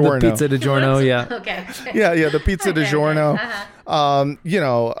di giorno. The pizza di giorno, yeah. Okay. Yeah, the pizza di giorno.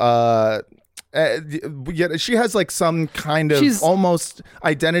 She has like some kind of almost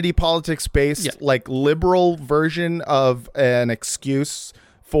identity politics based like liberal version of an excuse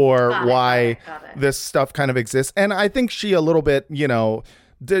for why this stuff kind of exists, and I think she a little bit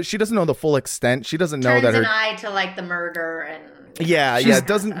she doesn't know the full extent. She doesn't know that turns an eye to like the murder and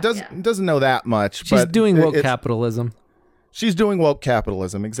doesn't know that much. She's but doing woke capitalism. She's doing woke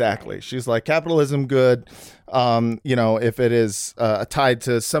capitalism, exactly. She's like, capitalism good, if it is tied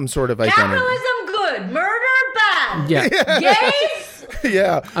to some sort of identity. Capitalism good, murder bad. Yeah. Gays?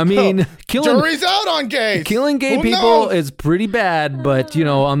 Yeah. I mean, jury's out on gays. Killing gay Who people knows? is pretty bad, but,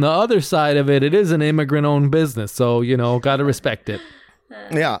 on the other side of it, it is an immigrant-owned business, so, got to respect it.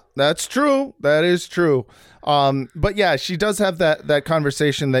 Yeah, that's true. That is true. But yeah, she does have that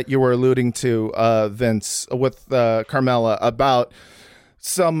conversation that you were alluding to, Vince, with Carmela about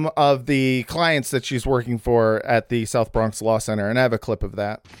some of the clients that she's working for at the South Bronx Law Center, and I have a clip of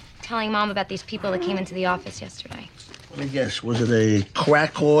that. Telling Mom about these people that came into the office yesterday. Let me guess, was it a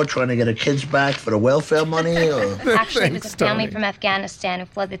crack whore trying to get her kids back for the welfare money? Or? Actually, it was Thanks, a family Tony. from Afghanistan who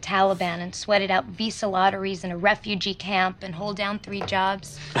fled the Taliban and sweated out visa lotteries in a refugee camp and hold down 3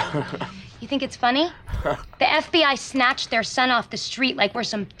 jobs. You think it's funny? The FBI snatched their son off the street like we're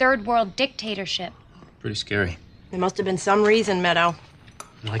some third world dictatorship. Pretty scary. There must have been some reason, Meadow.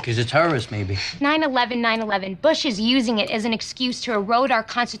 Like he's a terrorist, maybe. 9/11, 9/11. Bush is using it as an excuse to erode our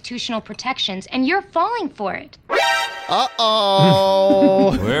constitutional protections, and you're falling for it.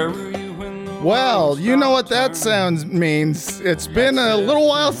 Uh-oh. Well, you know what that sounds means. It's been a little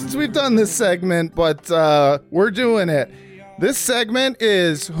while since we've done this segment, but we're doing it. This segment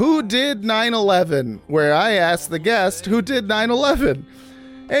is Who Did 9/11, where I ask the guest who did 9/11.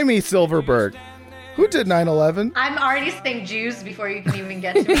 Amy Silverberg, who did 9/11? I'm already saying Jews before you can even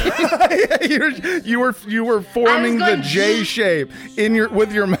get to me. you were forming I was the going J shape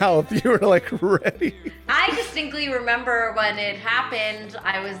with your mouth. You were like ready. I distinctly remember when it happened.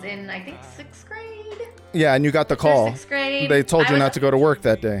 I was in, I think, 6th grade. Yeah, and you got the call. 6th grade. They told you not to go to work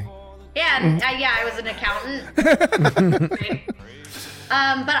that day. Yeah, and, I was an accountant.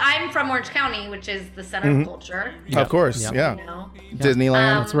 But I'm from Orange County, which is the center of culture. Of course, yeah. You know?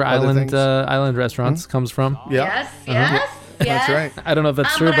 Disneyland. That's where other things. island restaurants comes from. Yeah. Yes. That's right. I don't know if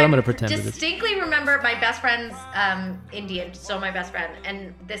that's true, but I'm going to pretend it is. distinctly remember my best friend's Indian, so my best friend,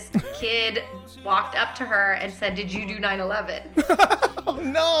 and this kid walked up to her and said, "Did you do 9/11?" Oh,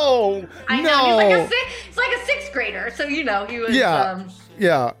 no. I know. He's like a 6th grader, so you know he was. Yeah.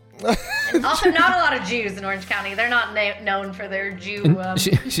 Yeah. Also, not a lot of Jews in Orange County. They're not known for their Jew.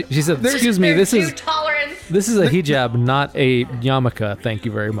 She said, "Excuse me, their this Jew is tolerance." This is a hijab, not a yarmulke. Thank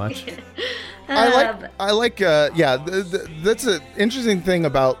you very much." That's an interesting thing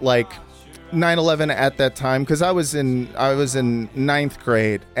about like 9/11 at that time, because I was in 9th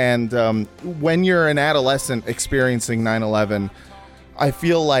grade, and when you're an adolescent experiencing 9/11, I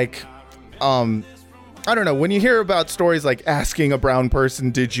feel like I don't know, when you hear about stories like asking a brown person,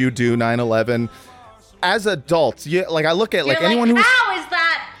 "Did you do 9/11?" as adults, I look at like anyone who's how is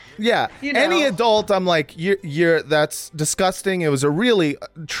that? Yeah, You know? any adult, I'm like, you're that's disgusting. It was a really,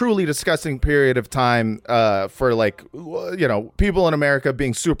 truly disgusting period of time for like, people in America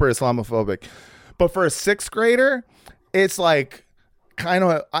being super Islamophobic. But for a 6th grader, it's like,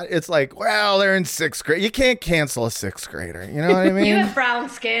 it's like, well, they're in 6th grade. You can't cancel a 6th grader. You know what I mean? You have brown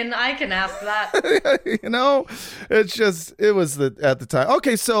skin. I can ask that. It's just, it was at the time.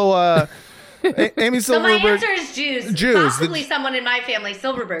 Okay, so Amy So my Silverberg. answer is Jews. Jews. Possibly someone in my family,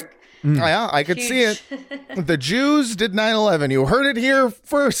 Silverberg. Yeah, I could see it. The Jews did 9/11. You heard it here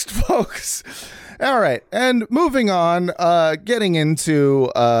first, folks. All right, and moving on, getting into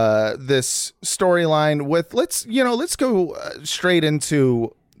this storyline with let's go straight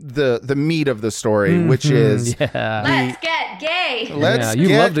into the meat of the story, which is Let's get gay. You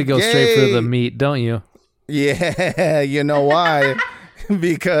love to go straight for the meat, don't you? Yeah, you know why?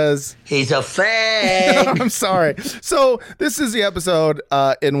 Because he's a fag. I'm sorry. So this is the episode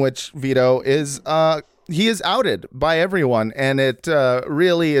in which Vito is he is outed by everyone, and it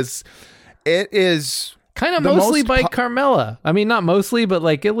really is. It is kind of mostly by Carmela. I mean, not mostly, but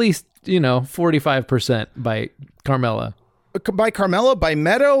like at least 45% by Carmela. By Carmela, by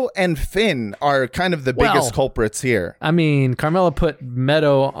Meadow and Finn are kind of the biggest culprits here. I mean, Carmela put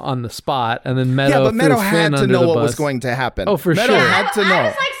Meadow on the spot, and then Meadow but Meadow threw had Finn to under know the what bus. was going to happen. Oh, for Meadow sure. had to know. I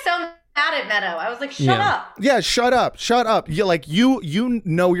was like so mad at Meadow. I was like, shut up. Yeah, shut up. You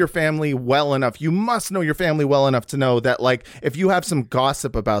know your family well enough. You must know your family well enough to know that, like, if you have some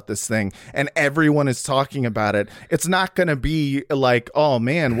gossip about this thing and everyone is talking about it, it's not going to be like, oh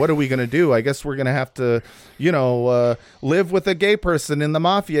man, what are we going to do? I guess we're going to have to, live with a gay person in the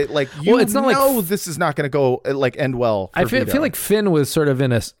mafia. Like, it's not like this is not going to go end well. For I feel like Finn was sort of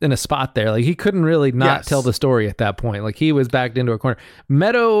in a spot there. Like, he couldn't really not tell the story at that point. Like, he was backed into a corner.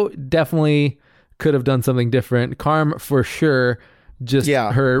 Meadow definitely could have done something different. Carm, for sure, just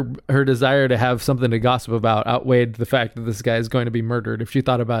her desire to have something to gossip about outweighed the fact that this guy is going to be murdered. If she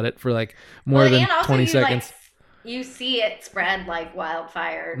thought about it for like more than 20 seconds. You see it spread like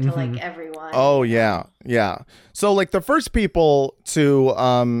wildfire to like everyone. Oh yeah. So like the first people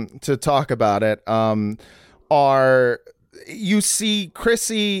to talk about it are, you see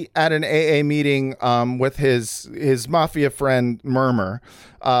Chrissy at an AA meeting with his mafia friend Murmur,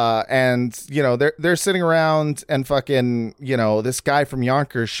 and they're sitting around, and fucking this guy from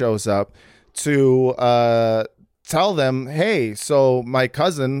Yonkers shows up to tell them, hey, so my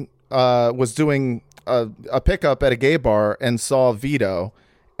cousin was doing a pickup at a gay bar and saw Vito,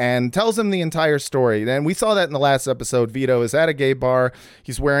 and tells him the entire story. And we saw that in the last episode. Vito is at a gay bar.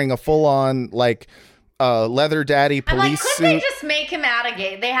 He's wearing a full-on leather daddy I'm like, police couldn't they suit. just make him out of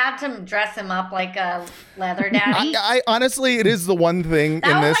gay? They had to dress him up like a leather daddy. I honestly, it is the one thing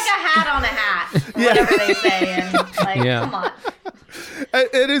That in was this. like a hat on a hat, whatever they say. And like, Yeah. come on.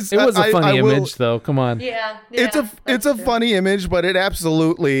 It is. It was a funny I will- image, though. Come on. Yeah. It's a that's true. funny image, but it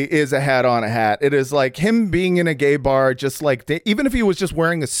absolutely is a hat on a hat. It is like him being in a gay bar, just like even if he was just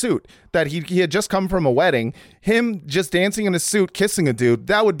wearing a suit that he had just come from a wedding, him just dancing in a suit, kissing a dude,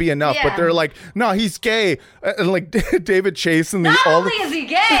 that would be enough. But Yeah. they're like, no, he's gay, and like David Chase and Not all only the is he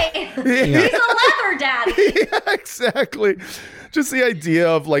gay, he's a leather daddy. yeah, exactly. Just the idea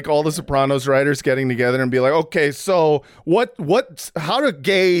of like all the Sopranos writers getting together and be like, okay, so how do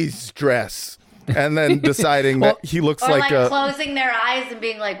gays dress? And then deciding that he looks Or like like a closing their eyes and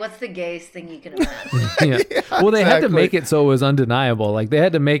being like, "What's the gayest thing you can imagine?" Yeah. Well, they had to exactly. make it so it was undeniable. Like they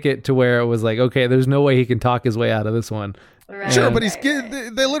had to make it to where it was like, okay, there's no way he can talk his way out of this one. Right, Sure, Yeah. but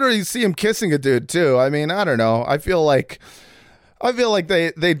they literally see him kissing a dude too. I mean, I don't know. I feel like they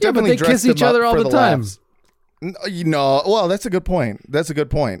definitely they dressed kiss each him up other all for the time. laughs. Well, that's a good point. That's a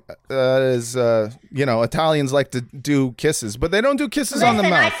good point. Italians like to do kisses, but they don't do kisses on the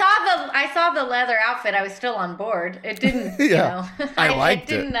Listen, mouth. I saw the leather outfit. I was still on board. It didn't, Yeah, I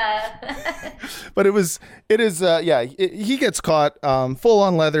liked it. didn't, But he gets caught full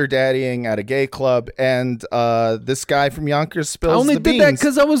on leather daddying at a gay club, and this guy from Yonkers spills I only the did beans. that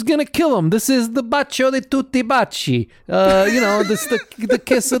because I was gonna kill him. This is the bacio di tutti baci. This the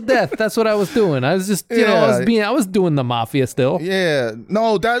kiss of death. That's what I was doing. I was just, I was doing the mafia still. Yeah,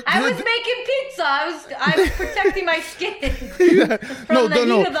 no, that I was making pizza. I was protecting my skin from the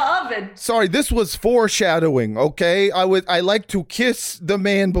heat of the oven. Sorry, this was foreshadowing. Okay, I like to kiss the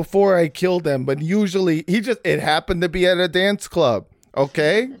man before I kill them, but usually it happened to be at a dance club.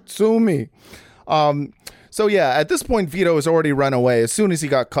 Okay, sue me. So yeah, at this point, Vito has already run away. As soon as he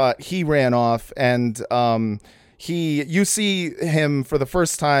got caught, he ran off, and you see him for the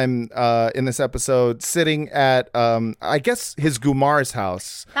first time in this episode sitting at I guess his Gumar's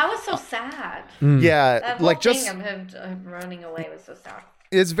house. That was so sad. Yeah, That whole like thing just of him running away was so sad.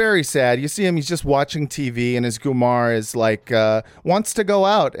 it's very sad. You see him, he's just watching TV, and his Gumar is like wants to go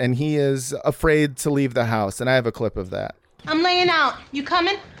out, and he is afraid to leave the house. And I have a clip of that. I'm laying out. You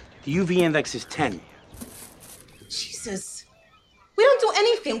coming? The UV index is 10. Jesus. We don't do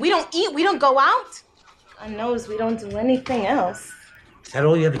anything. We don't eat. We don't go out. God knows we don't do anything else. Is that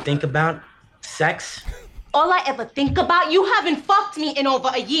all you ever think about? Sex? All I ever think about, you haven't fucked me in over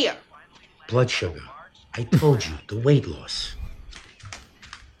a year. Blood sugar. I told you, the weight loss.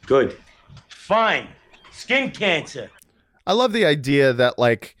 Good. Fine. Skin cancer. I love the idea that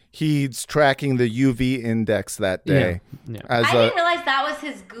like he's tracking the UV index that day. Yeah. As I didn't realize that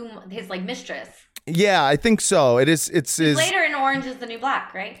was his like mistress. Yeah, I think so. It's his. Later in Orange is the New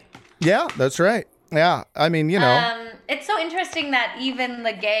Black, right? Yeah, that's right. Yeah, I mean, It's so interesting that even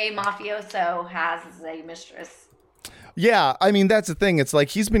the gay mafioso has a mistress. Yeah, I mean that's the thing. It's like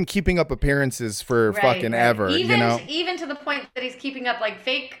he's been keeping up appearances for fucking ever. Even to the point that he's keeping up like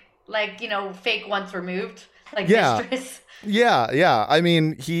fake once removed mistress. Yeah. I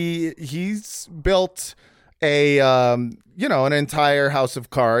mean he's built a an entire house of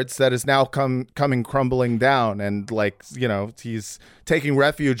cards that is now coming crumbling down, and he's taking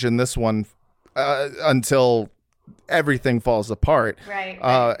refuge in this one until everything falls apart. Right.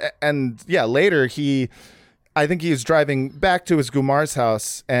 And yeah, later I think he's driving back to his Gumar's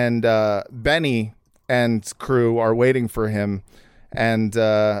house, and Benny and crew are waiting for him, and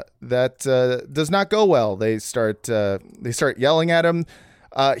that does not go well. They start yelling at him.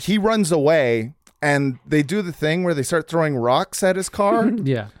 He runs away, and they do the thing where they start throwing rocks at his car.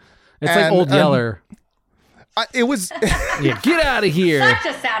 Yeah, it's like Old Yeller. It was yeah, get out of here.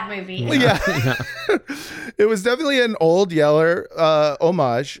 Such a sad movie. Yeah. It was definitely an Old Yeller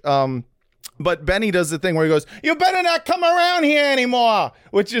homage. But Benny does the thing where he goes, "You better not come around here anymore,"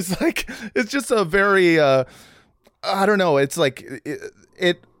 which is like, it's just a very, I don't know. It's like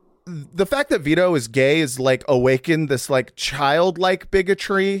the fact that Vito is gay is like awakened this like childlike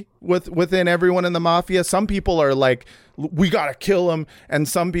bigotry within everyone in the mafia. Some people are like, we gotta kill him, and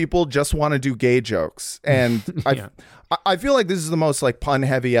some people just want to do gay jokes. And Yeah. I feel like this is the most like pun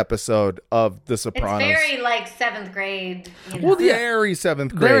heavy episode of The Sopranos. It's very like 7th grade. Well, very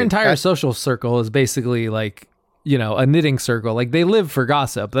 7th grade. Their entire social circle is basically like, a knitting circle. Like they live for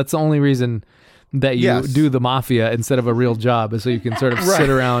gossip. That's the only reason that you do the mafia instead of a real job, is so you can sort of sit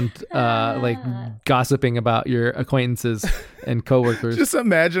around like gossiping about your acquaintances and coworkers. Just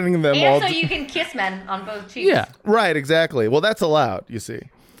imagining them all. And so you can kiss men on both cheeks. Yeah. Right, exactly. Well, that's allowed, you see.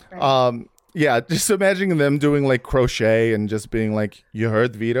 Right. Yeah, just imagining them doing like crochet and just being like, "You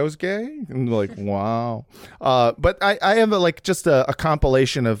heard Vito's gay?" And like, wow. But I have a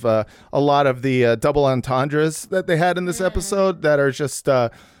compilation of a lot of the double entendres that they had in this episode that are just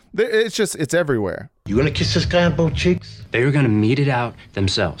it's everywhere. You gonna kiss this guy on both cheeks? They were gonna meet it out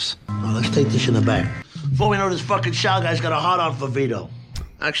themselves. Well, let's take this in the back. Before we know, this fucking Shaw guy's got a hard on for Vito.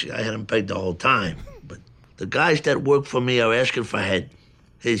 Actually, I had him pegged the whole time. But the guys that work for me are asking for head.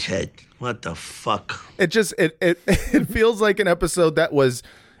 His head. What the fuck? It feels like an episode that was.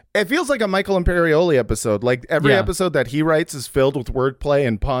 It feels like a Michael Imperioli episode. Like every episode that he writes is filled with wordplay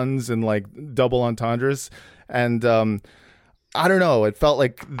and puns and like double entendres. And I don't know. It felt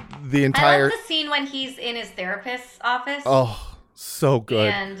like the entire. I love the scene when he's in his therapist's office. Oh, so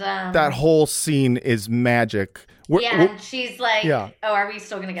good. And that whole scene is magic. And she's like, "Oh, are we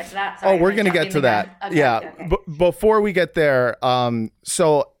still gonna get to that?" Sorry, we're gonna get to that. Okay. Before we get there,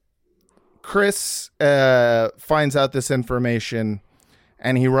 so Chris finds out this information,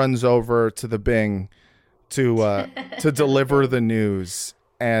 and he runs over to the Bing to deliver the news.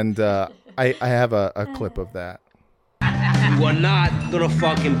 And I have a clip of that. You are not gonna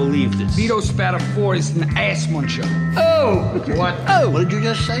fucking believe this. Vito Spatafore is an ass muncher. Oh! What? Oh! What did you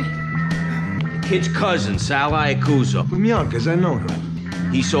just say? Kid's cousin, Sal Iacuso. Put me on, because I know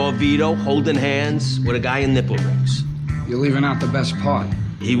her. He saw Vito holding hands with a guy in nipple rings. You're leaving out the best part.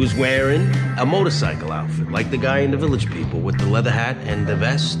 He was wearing a motorcycle outfit, like the guy in the Village People, with the leather hat and the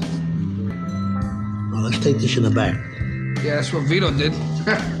vest. Well, let's take this in the back. Yeah, that's what Vito did.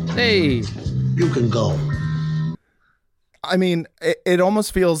 Hey! You can go. I mean, it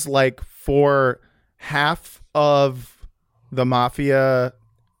almost feels like for half of the Mafia,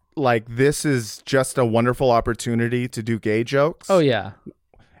 like this is just a wonderful opportunity to do gay jokes. Oh yeah.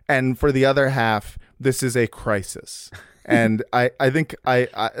 And for the other half, this is a crisis. And I think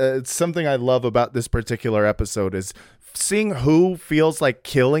it's something I love about this particular episode is seeing who feels like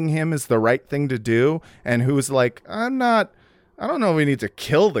killing him is the right thing to do and who's like, I don't know if we need to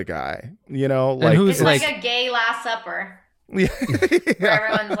kill the guy, you know, like it's like a gay Last Supper. Yeah. Where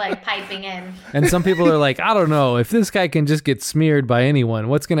everyone's like piping in. And some people are like, I don't know, if this guy can just get smeared by anyone,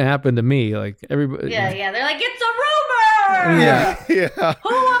 what's going to happen to me? Like everybody. Yeah. They're like, it's a rumor. Yeah. Who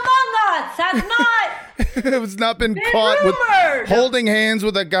among us has not? It's not been caught with holding hands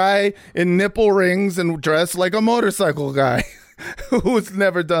with a guy in nipple rings and dressed like a motorcycle guy who's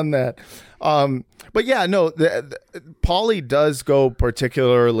never done that. But yeah, no, Paulie does go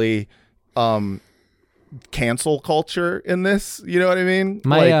particularly cancel culture in this. You know what I mean?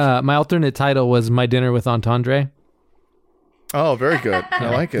 My alternate title was My Dinner with Entendre. Oh, very good. I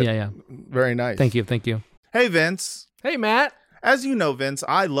like it. Yeah. Very nice. Thank you. Hey, Vince. Hey, Matt. As you know, Vince,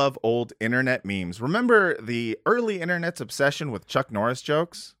 I love old internet memes. Remember the early internet's obsession with Chuck Norris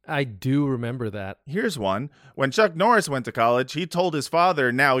jokes? I do remember that. Here's one. When Chuck Norris went to college, he told his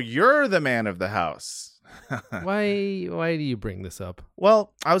father, "Now you're the man of the house." Why do you bring this up?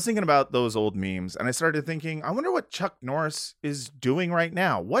 Well, I was thinking about those old memes, and I started thinking, I wonder what Chuck Norris is doing right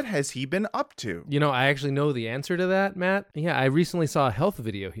now. What has he been up to? You know, I actually know the answer to that, Matt. Yeah, I recently saw a health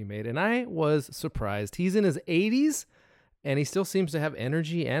video he made, and I was surprised. He's in his 80s, and he still seems to have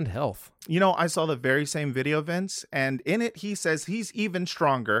energy and health. You know, I saw the very same video, Vince, and in it he says he's even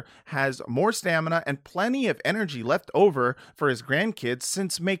stronger, has more stamina, and plenty of energy left over for his grandkids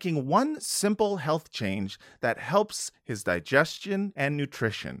since making one simple health change that helps his digestion and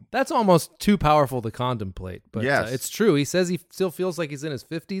nutrition. That's almost too powerful to contemplate, but yes. It's true. He says he still feels like he's in his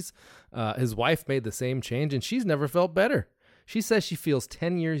 50s. His wife made the same change, and she's never felt better. She says she feels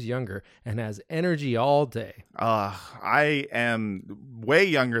 10 years younger and has energy all day. I am way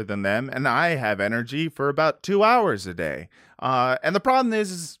younger than them, and I have energy for about 2 hours a day. And the problem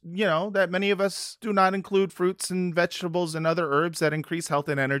is, you know, that many of us do not include fruits and vegetables and other herbs that increase health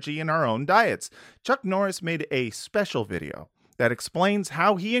and energy in our own diets. Chuck Norris made a special video that explains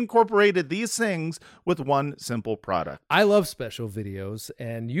how he incorporated these things with one simple product. I love special videos,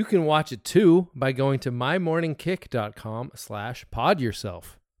 and you can watch it too by going to mymorningkick.com/podyourself,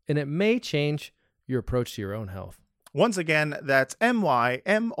 and it may change your approach to your own health. Once again, that's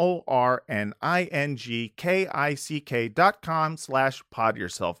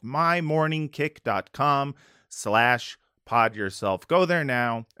mymorningkick.com/podyourself. mymorningkick.com/podyourself. Go there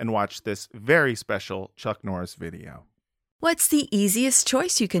now and watch this very special Chuck Norris video. What's the easiest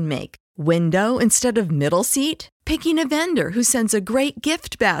choice you can make? Window instead of middle seat? Picking a vendor who sends a great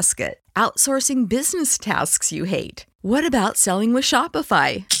gift basket? Outsourcing business tasks you hate? What about selling with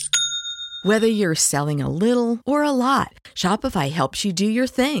Shopify? Whether you're selling a little or a lot, Shopify helps you do your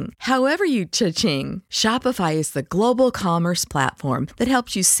thing, however you cha-ching. Shopify is the global commerce platform that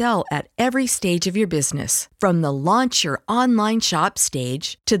helps you sell at every stage of your business. From the launch your online shop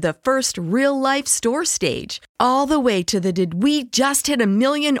stage to the first real-life store stage, all the way to the did we just hit a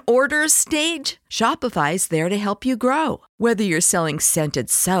million orders stage. Shopify's there to help you grow. Whether you're selling scented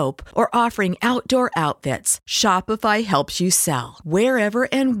soap or offering outdoor outfits, Shopify helps you sell. Wherever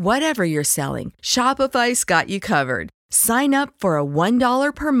and whatever you're selling, Shopify's got you covered. Sign up for a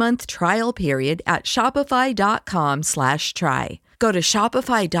 $1 per month trial period at shopify.com/try. Go to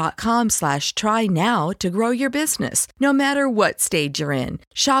shopify.com/try now to grow your business, no matter what stage you're in.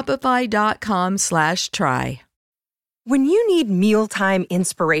 Shopify.com/try. When you need mealtime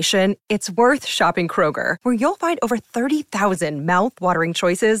inspiration, it's worth shopping Kroger, where you'll find over 30,000 mouth-watering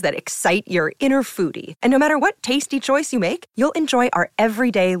choices that excite your inner foodie. And no matter what tasty choice you make, you'll enjoy our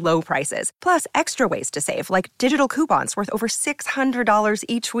everyday low prices, plus extra ways to save, like digital coupons worth over $600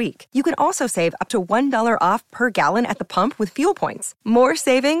 each week. You can also save up to $1 off per gallon at the pump with fuel points. More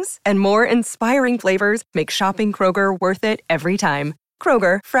savings and more inspiring flavors make shopping Kroger worth it every time.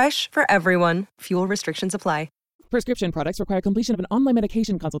 Kroger, fresh for everyone. Fuel restrictions apply. Prescription products require completion of an online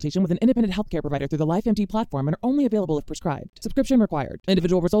medication consultation with an independent healthcare provider through the LifeMD platform and are only available if prescribed. Subscription required.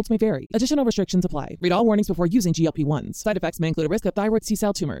 Individual results may vary. Additional restrictions apply. Read all warnings before using GLP-1s. Side effects may include a risk of thyroid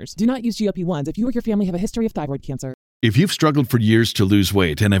C-cell tumors. Do not use GLP-1s if you or your family have a history of thyroid cancer. If you've struggled for years to lose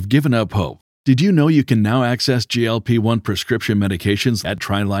weight and have given up hope, did you know you can now access GLP-1 prescription medications at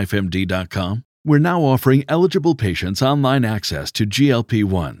TryLifeMD.com? We're now offering eligible patients online access to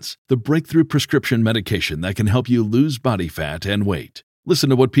GLP-1s, the breakthrough prescription medication that can help you lose body fat and weight. Listen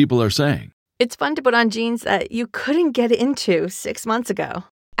to what people are saying. It's fun to put on jeans that you couldn't get into 6 months ago.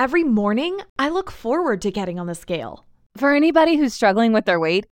 Every morning, I look forward to getting on the scale. For anybody who's struggling with their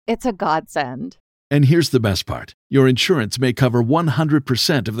weight, it's a godsend. And here's the best part. Your insurance may cover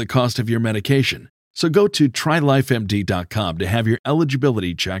 100% of the cost of your medication. So go to TryLifeMD.com to have your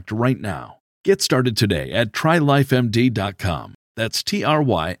eligibility checked right now. Get started today at TryLifeMD.com. That's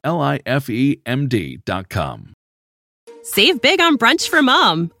TryLifeMD.com. Save big on brunch for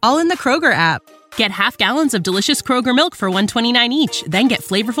mom, all in the Kroger app. Get half gallons of delicious Kroger milk for $1.29 each. Then get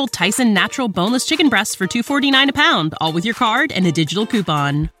flavorful Tyson natural boneless chicken breasts for $2.49 a pound, all with your card and a digital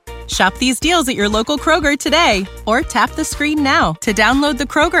coupon. Shop these deals at your local Kroger today, or tap the screen now to download the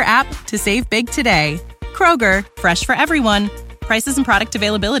Kroger app to save big today. Kroger, fresh for everyone. Prices and product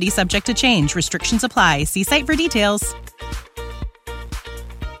availability subject to change. Restrictions apply. See site for details.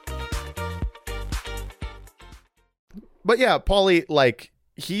 But yeah, Paulie, like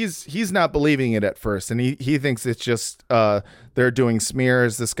he's not believing it at first, and he thinks it's just they're doing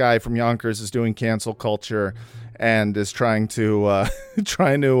smears. This guy from Yonkers is doing cancel culture and is trying to just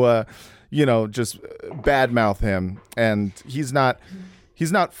badmouth him, and he's not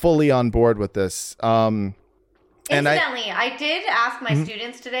fully on board with this. Incidentally, I did ask my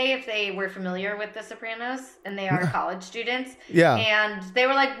students today if they were familiar with The Sopranos, and they are college students. Yeah. And they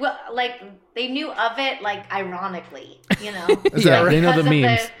were like, well, like they knew of it, like ironically, you know. Yeah, they know the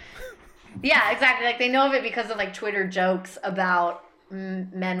memes. Yeah, exactly. Like they know of it because of like Twitter jokes about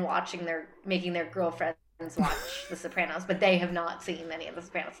men making their girlfriends watch The Sopranos, but they have not seen any of The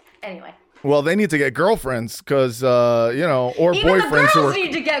Sopranos. Anyway. Well, they need to get girlfriends because, or even boyfriends. The girls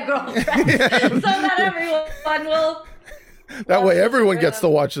need to get girlfriends so that everyone will. That way everyone gets to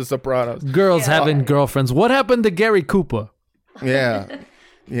watch The Sopranos. Girls having girlfriends. What happened to Gary Cooper? Yeah.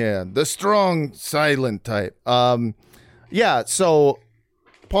 Yeah. The strong, silent type. Yeah. So,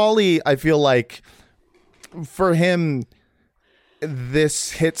 Paulie, I feel like for him,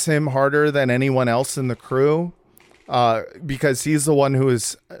 this hits him harder than anyone else in the crew because he's the one who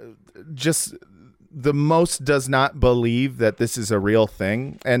is just the most does not believe that this is a real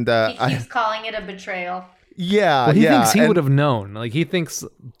thing, and he keeps calling it a betrayal. Yeah, well, he thinks he would have known. Like he thinks.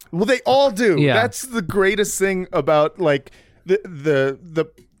 Well, they all do. Yeah. That's the greatest thing about like the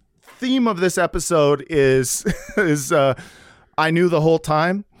theme of this episode is I knew the whole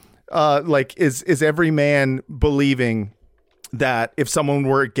time. Is every man believing that if someone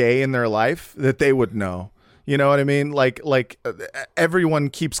were gay in their life that they would know. You know what I mean? Like everyone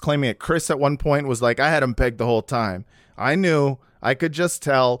keeps claiming it. Chris at one point was like, I had him pegged the whole time. I knew. I could just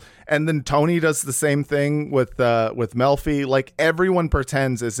tell. And then Tony does the same thing with Melfi. Like everyone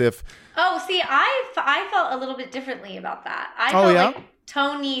pretends as if. Oh, see, I felt a little bit differently about that. I felt like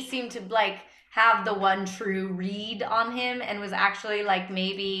Tony seemed to like have the one true read on him and was actually like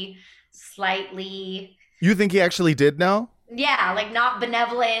maybe slightly. You think he actually did know? Yeah, like not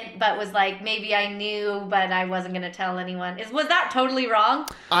benevolent, but was like, maybe I knew, but I wasn't going to tell anyone. Was that totally wrong?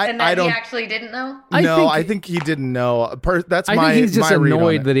 And that he actually didn't know? I think he didn't know. I think he's just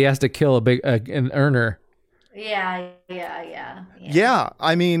annoyed that he has to kill an earner. Yeah. Yeah,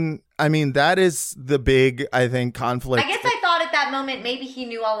 I mean that is the big, I think, conflict. I guess I thought at that moment maybe he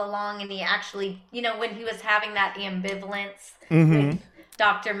knew all along, and he actually, when he was having that ambivalence with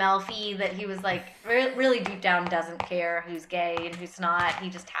Dr. Melfi, that he was like really deep down doesn't care who's gay and who's not.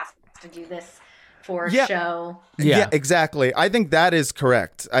 He just has to do this for show. Yeah, exactly. I think that is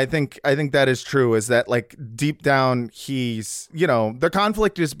correct. I think that is true. Is that like deep down he's the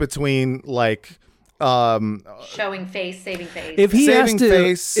conflict is between like showing face, saving face. If he saving has to,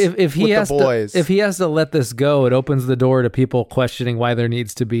 face if he with has the boys. if he has to let this go, it opens the door to people questioning why there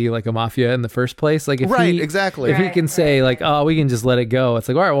needs to be like a mafia in the first place. Like if exactly. If he can say like, oh, we can just let it go, it's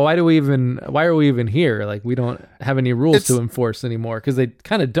like, all right, well, why are we even here? Like we don't have any rules to enforce anymore, because they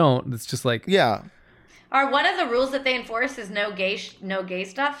kind of don't. It's just like Are one of the rules that they enforce is no gay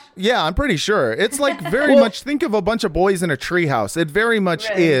stuff? Yeah, I'm pretty sure. It's like very much, think of a bunch of boys in a treehouse. It very much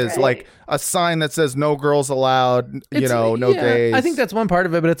is like a sign that says no girls allowed, no gays. I think that's one part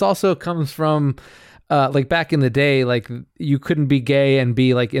of it, but it also comes from like back in the day, like you couldn't be gay and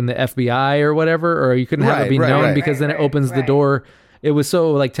be like in the FBI or whatever, or you couldn't have it be known because then it opens the door. It was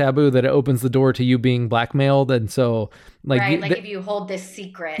so like taboo that it opens the door to you being blackmailed, and so like if you hold this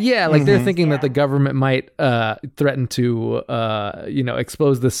secret. Yeah, like they're thinking that the government might threaten to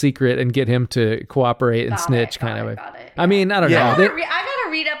expose the secret and get him to cooperate and snitch kind of way. I mean, I don't know. I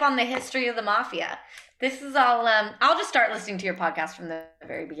gotta read up on the history of the mafia. This is all. I'll just start listening to your podcast from the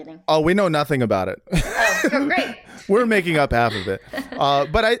very beginning. Oh, we know nothing about it. Oh, great. We're making up half of it.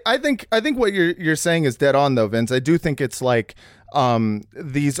 But I think what you're saying is dead on, though, Vince. I do think it's like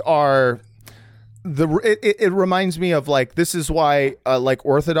these are it reminds me of like, this is why like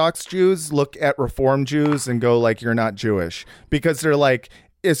Orthodox Jews look at Reform Jews and go like, you're not Jewish, because they're like,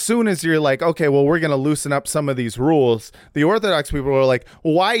 as soon as you're like, okay, well, we're going to loosen up some of these rules, the Orthodox people are like,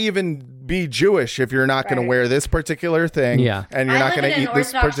 well, why even be Jewish if you're not going to wear this particular thing? Yeah. And you're not going to eat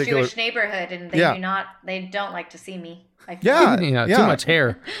this Orthodox particular Jewish neighborhood, and they don't like to see me. Too much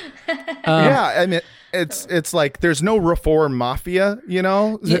hair. I mean, it's like there's no reform mafia,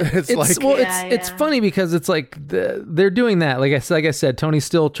 It's funny because it's like they're doing that. Like I said, Tony's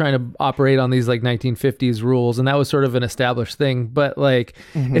still trying to operate on these like 1950s rules, and that was sort of an established thing. But like,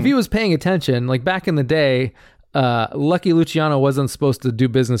 if he was paying attention, like back in the day, Lucky Luciano wasn't supposed to do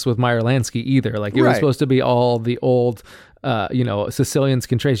business with Meyer Lansky either. Like it was supposed to be all the old. Sicilians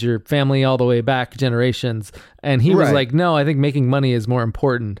can trace your family all the way back generations, and he was like, no, I think making money is more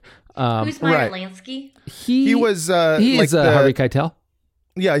important. Who's Meyer Lansky? He was Harvey Keitel.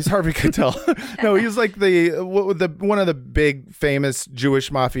 Yeah, he's Harvey Keitel. No, he's like one of the big famous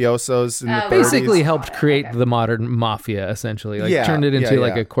Jewish mafiosos in the 30s. Basically helped create the modern mafia, essentially. Like turned it into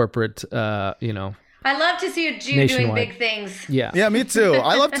like a corporate, I love to see a Jew nationwide. doing big things. Yeah, me too.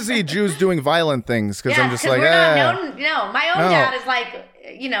 I love to see Jews doing violent things because I'm just like, we're not known. No, my own dad is like,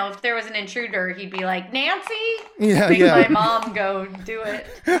 if there was an intruder, he'd be like, Nancy, make my mom go do it.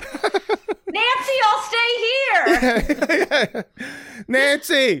 Nancy, I'll stay here.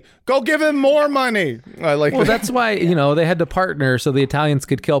 Nancy, go give him more money. I like. Well, that's why they had to partner so the Italians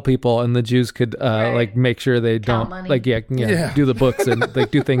could kill people and the Jews could like make sure they don't like do the books and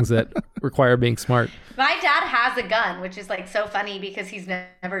like do things that require being smart. My dad has a gun, which is like so funny because he's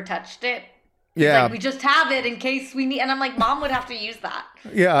never touched it. Yeah, like, we just have it in case we need. And I'm like, Mom would have to use that.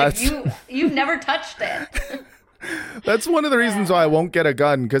 Yeah, like, you've never touched it. That's one of the reasons why I won't get a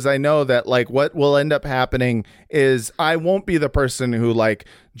gun, because I know that like what will end up happening is I won't be the person who like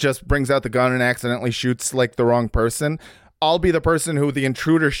just brings out the gun and accidentally shoots like the wrong person. I'll be the person who the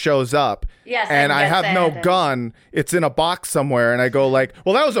intruder shows up and I have no gun. It's in a box somewhere. And I go like,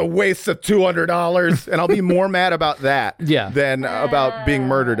 well, that was a waste of $200. And I'll be more mad about that than about being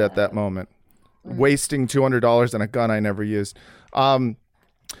murdered at that moment. Wasting $200 on a gun I never used.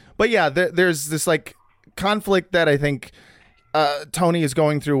 But yeah, there's this like conflict that I think Tony is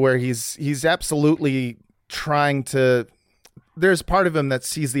going through where he's absolutely trying to. There's part of him that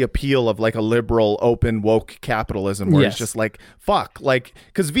sees the appeal of like a liberal, open, woke capitalism where it's just like, fuck, like,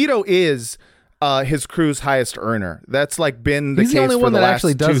 because Vito is his crew's highest earner. That's like been the case for the last 2 seasons. He's the only one that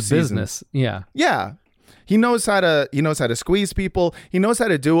actually does business. Yeah. Yeah. He knows how to squeeze people. He knows how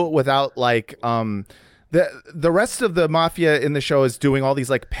to do it without like the rest of the mafia in the show is doing all these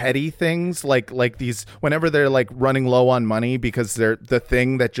like petty things like these whenever they're like running low on money because they're the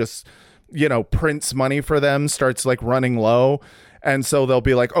thing that just prints money for them starts like running low, And so they'll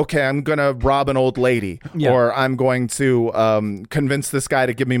be like, okay, I'm going to rob an old lady, or I'm going to convince this guy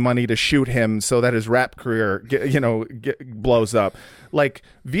to give me money to shoot him so that his rap career, blows up. Like,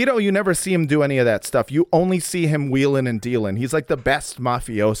 Vito, you never see him do any of that stuff. You only see him wheeling and dealing. He's like the best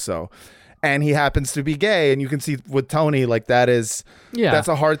mafioso. And he happens to be gay. And you can see with Tony, like, that's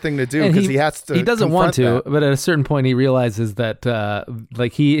a hard thing to do because he has to. He doesn't want to, that. but at a certain point, he realizes that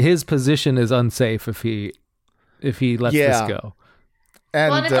his position is unsafe if he lets this go.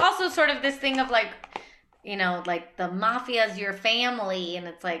 And it's also sort of this thing of like, like the mafia is your family, and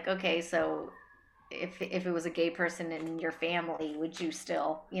it's like, okay, so if it was a gay person in your family, would you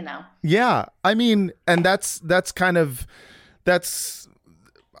still, Yeah, I mean, and that's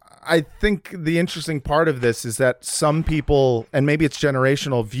I think the interesting part of this is that some people, and maybe it's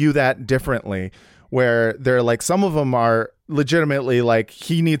generational, view that differently, where they're like, some of them are legitimately like,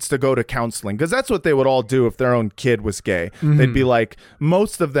 he needs to go to counseling, because that's what they would all do if their own kid was gay. Mm-hmm. They'd be like,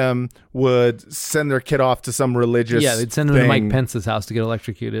 most of them would send their kid off to some religious they'd send him to Mike Pence's house to get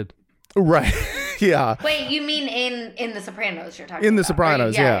electrocuted. Right. Yeah. Wait, you mean in The Sopranos you're talking about? In The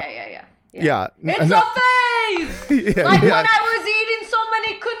Sopranos, right? Yeah. It's a phase! Like when I was eating so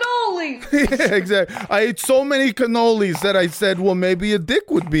many cannolis. Yeah, exactly. I ate so many cannolis that I said, well, maybe a dick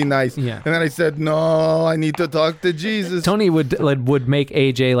would be nice. Yeah. And then I said, no, I need to talk to Jesus. Tony would make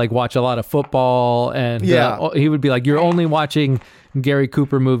AJ like watch a lot of football, and he would be like, you're only watching Gary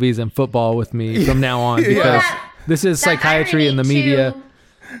Cooper movies and football with me from now on, because this is psychiatry in the media.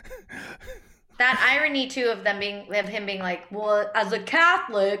 That irony too of him being like, well, as a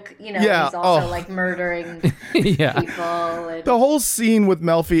Catholic, he's also like murdering people. And... The whole scene with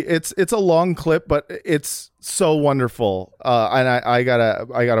Melfi, it's a long clip, but it's so wonderful. And I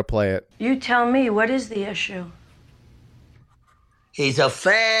gotta play it. You tell me, what is the issue? He's a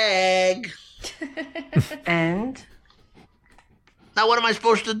fag. And? Now what am I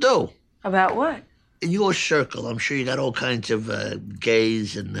supposed to do? About what? In your circle, I'm sure you got all kinds of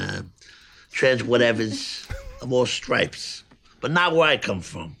gays and trans whatevers of all stripes, but not where I come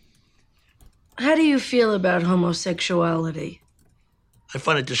from. How do you feel about homosexuality? I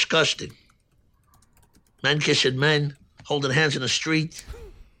find it disgusting. Men kissing men, holding hands in the street.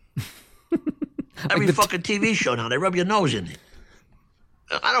 Every fucking TV show now, they rub your nose in it.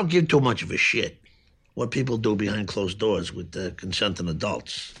 I don't give too much of a shit what people do behind closed doors with consenting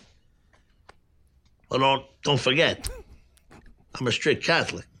adults. But don't forget, I'm a strict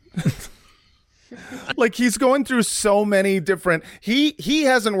Catholic. Like, he's going through so many different, he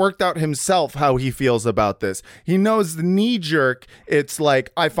hasn't worked out himself how he feels about this. He knows the knee jerk, it's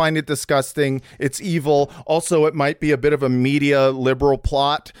like, I find it disgusting, it's evil, also it might be a bit of a media liberal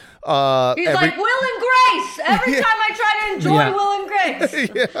plot. He's like, Will and Grace, every time I try to enjoy Will and Grace.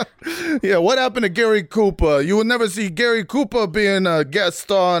 Yeah, what happened to Gary Cooper? You will never see Gary Cooper being a guest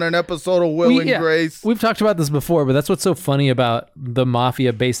star on an episode of Will and Grace. We've talked about this before, but that's what's so funny about the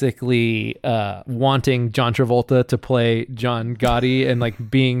mafia basically wanting John Travolta to play John Gotti, and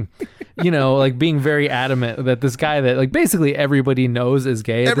like being, being very adamant that this guy that like basically everybody knows is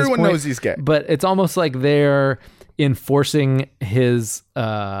gay. Everyone knows he's gay. But it's almost like they're enforcing his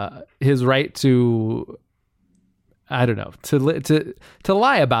right to, I don't know, to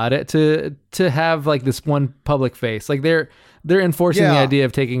lie about it, to have like this one public face. Like they're enforcing the idea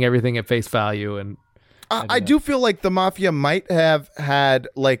of taking everything at face value. And I do feel like the mafia might have had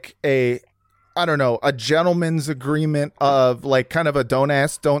like a gentleman's agreement of like kind of a don't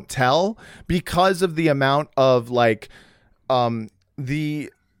ask, don't tell, because of the amount of like the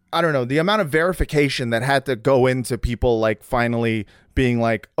amount of verification that had to go into people like finally being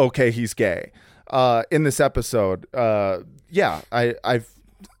like, okay, he's gay. In this episode, I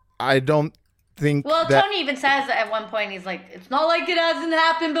don't think. Well, Tony even says at one point, he's like, "It's not like it hasn't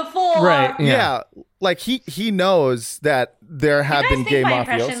happened before." Right? Yeah. Like he knows that there have been gay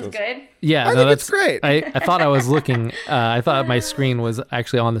mafiosos. Good? Yeah, I think it's great. I thought I was looking. I thought my screen was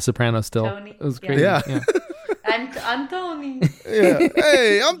actually on The Sopranos still. Tony. It was great. Yeah. I'm Tony. Yeah.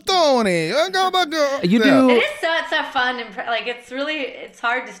 Hey, I'm Tony. You do. It is so fun. It's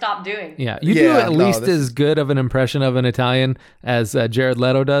hard to stop doing. Yeah, you do at least as good of an impression of an Italian as Jared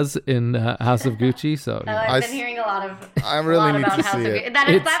Leto does in House of Gucci. So I've been hearing a lot really need about to House see of it.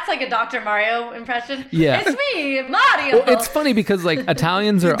 Gucci. That's like a Dr. Mario impression. Yeah, it's me, Mario. Well, it's funny because like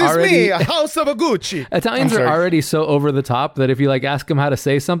Italians are it's already me, a House of a Gucci. Italians are already so over the top that if you like ask them how to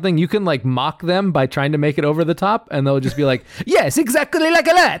say something, you can like mock them by trying to make it over the top, and they'll just be like, "Yes, exactly like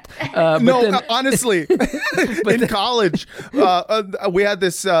that." Honestly, in college, we had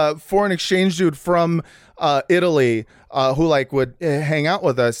this foreign exchange dude from Italy who like would hang out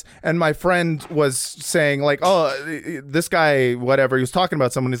with us, and my friend was saying like, oh, this guy, whatever, he was talking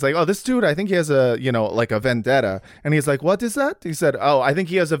about someone. He's like, oh, this dude, I think he has a, you know, like a vendetta. And he's like, what is that? He said, oh, I think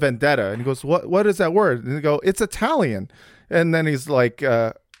he has a vendetta. And he goes, what is that word? And he go, it's Italian. And then he's like,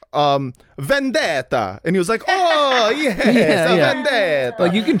 vendetta. And he was like, oh yes, vendetta.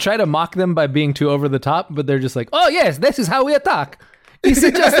 Like, you can try to mock them by being too over the top, but they're just like, oh yes, this is how we attack. He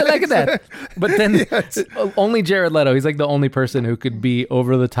said just like that. But then only Jared Leto, he's like the only person who could be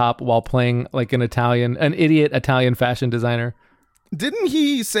over the top while playing like an idiot Italian fashion designer. Didn't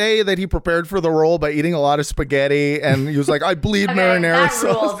he say that he prepared for the role by eating a lot of spaghetti, and he was like, I bleed marinara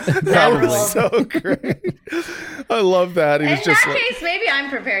sauce? That was so great. I love that. He was In just that like, case, maybe I'm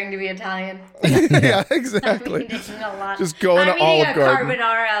preparing to be Italian. yeah, exactly. I'm eating a lot. Just going to Olive I'm Garden. eating a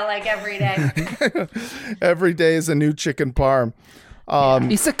carbonara like every day. Every day is a new chicken parm.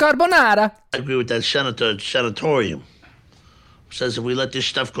 It's a carbonara. I agree with that sanatorium. Says if we let this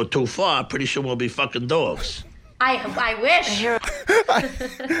stuff go too far, pretty soon we'll be fucking dogs. I wish.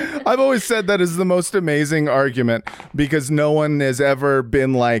 I've always said that is the most amazing argument, because no one has ever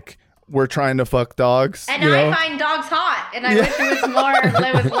been like, we're trying to fuck dogs. And you know? I find dogs hot, and I wish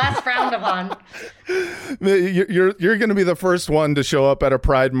it was less frowned upon. You're going to be the first one to show up at a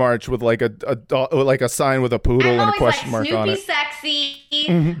pride march with like a sign with a poodle and a question mark on it. Snoopy sexy,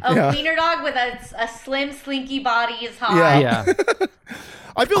 Yeah. wiener dog with a slim, slinky body is hot. Yeah.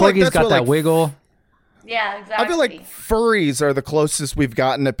 I feel Corgi's like that's got what, that like, wiggle. Yeah, exactly. I feel like furries are the closest we've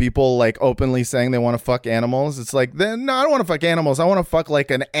gotten to people like openly saying they want to fuck animals. It's like, then no, I don't want to fuck animals. I want to fuck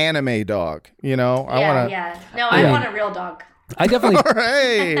like an anime dog. You know, I want a real dog. I definitely,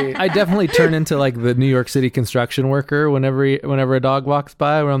 Hey. I definitely turn into like the New York City construction worker whenever a dog walks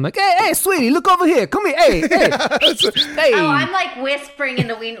by, where I'm like, hey, sweetie, look over here, come here, hey. Oh, I'm like whispering in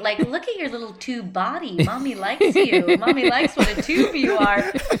the wind, like, look at your little tube body. Mommy likes you. Mommy likes what a tube you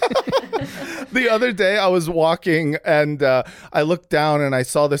are. The other day I was walking and I looked down and I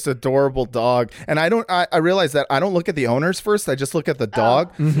saw this adorable dog, and I realized that I don't look at the owners first. I just look at the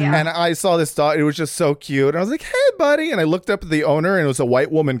dog. Yeah. And I saw this dog. It was just so cute. And I was like, hey, buddy. And I looked up at the owner, and it was a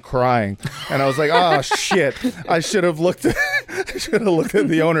white woman crying. And I was like, oh, shit. I should have looked at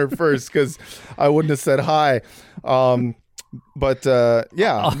the owner first, because I wouldn't have said hi. But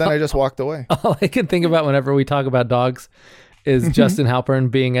then I just walked away. All I can think about whenever we talk about dogs is Justin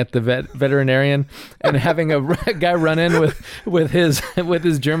Halpern being at the veterinarian and having a guy run in with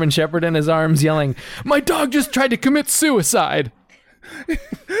his German Shepherd in his arms, yelling, "My dog just tried to commit suicide."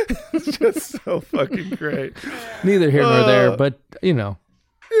 It's just so fucking great. Neither here nor there, but you know,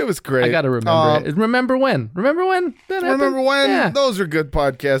 it was great. I got to remember it. Remember when? That happened? Remember when? Yeah. Those are good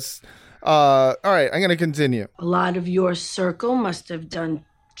podcasts. All right, I'm going to continue. A lot of your circle must have done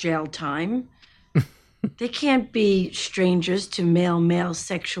jail time. They can't be strangers to male-male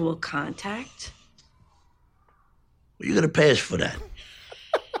sexual contact. You're going to pay us for that.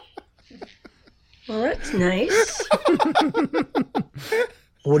 Well, that's nice.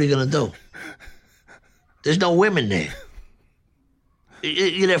 What are you going to do? There's no women there.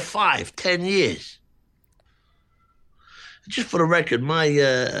 You're there 5, 10 years. Just for the record, my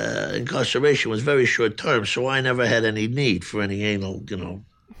incarceration was very short term, so I never had any need for any anal,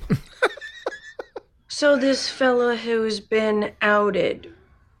 So this fella who's been outed,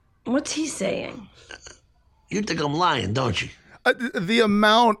 what's he saying? You think I'm lying, don't you? The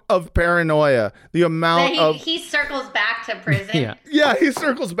amount of paranoia, the amount of... He circles back to prison. Yeah, he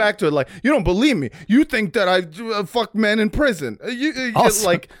circles back to it like, you don't believe me. You think that I fuck men in prison.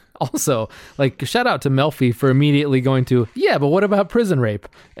 Also, shout out to Melfi for immediately going to, yeah, but what about prison rape?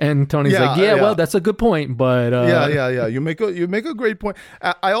 And Tony's well, that's a good point, but... Yeah. You make a great point.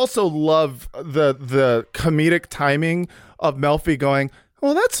 I also love the comedic timing of Melfi going,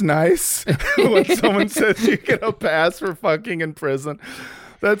 well, that's nice. When someone says you get a pass for fucking in prison.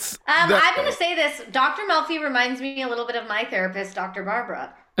 I'm going to say this. Dr. Melfi reminds me a little bit of my therapist, Dr.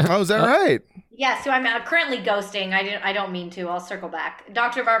 Barbara. Oh, is that right? Yeah, so I'm currently ghosting. I don't mean to. I'll circle back.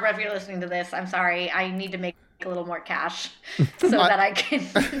 Dr. Barbara, if you're listening to this, I'm sorry. I need to make a little more cash so that I can...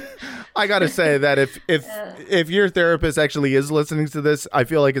 I got to say that if your therapist actually is listening to this, I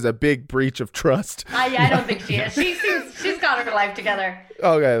feel like it's a big breach of trust. I don't think she is. She's got her life together.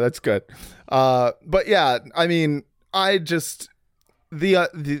 Okay, that's good. But yeah, I mean, I just...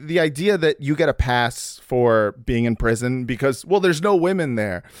 The idea that you get a pass for being in prison because, well, there's no women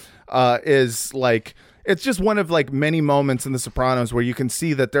there, is like, it's just one of like many moments in The Sopranos where you can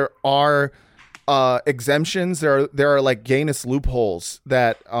see that there are exemptions. There are like gayness loopholes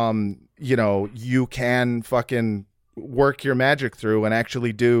that you can fucking work your magic through and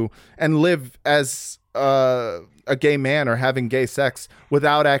actually do and live as a gay man or having gay sex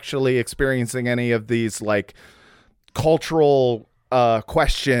without actually experiencing any of these like cultural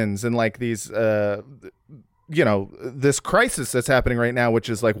questions and like these this crisis that's happening right now, which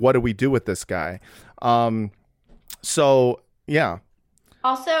is like, what do we do with this guy? So yeah.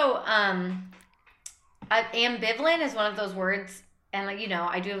 Also, ambivalent is one of those words, and like,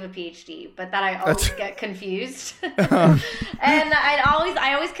 I do have a PhD, but that I always get confused. And I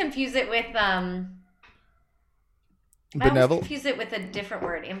always confuse it with benevolent. I always confuse it with a different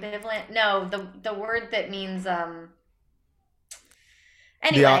word. Ambivalent. No, the word that means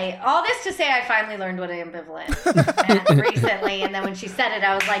Anyway, all this to say, I finally learned what ambivalent meant recently, and then when she said it,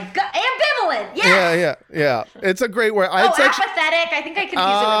 I was like, ambivalent, yes! Yeah. It's a great word. Apathetic. I think I confused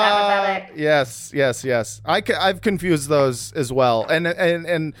it with apathetic. Yes. I've confused those as well,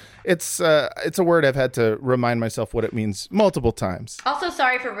 and it's a word I've had to remind myself what it means multiple times. Also,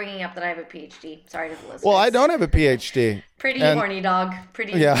 sorry for bringing up that I have a PhD. Sorry to the listeners. Well, I don't have a PhD. Pretty horny dog.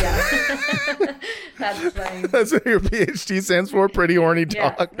 Pretty. Yeah. That's funny. That's what your PhD stands for. Pretty horny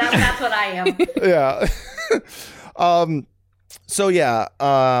dog. Yeah, that's what I am. Yeah. So yeah.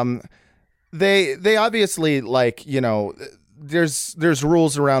 They obviously like, there's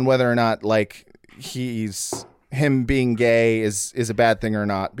rules around whether or not like him being gay is a bad thing or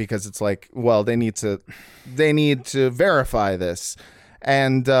not, because it's like, well, they need to verify this.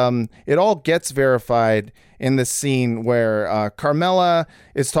 And it all gets verified in the scene where Carmela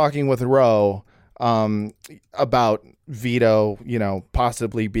is talking with Ro about Vito,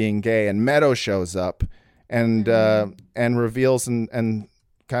 possibly being gay, and Meadow shows up and reveals and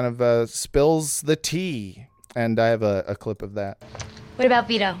kind of spills the tea. And I have a clip of that. What about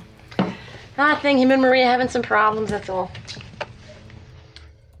Vito? Nothing. Him and Maria having some problems, that's all.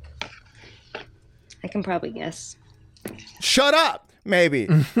 I can probably guess. Shut up. Maybe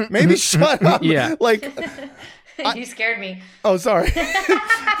shut up. Yeah. Like, you scared me. Oh, sorry.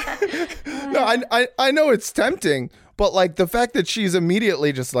 No, I know it's tempting, but like the fact that she's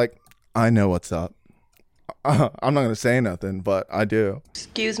immediately just like, I know what's up. I'm not going to say nothing, but I do.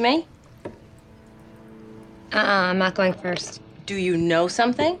 Excuse me? I'm not going first. Do you know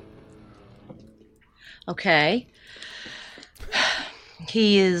something? Okay.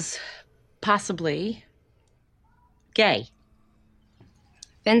 He is possibly gay.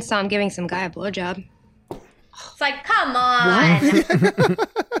 Vince saw him giving some guy a blowjob. It's like, come on.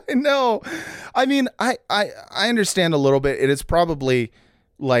 No, I mean, I understand a little bit. It is probably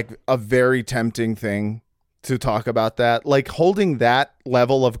like a very tempting thing to talk about that. Like holding that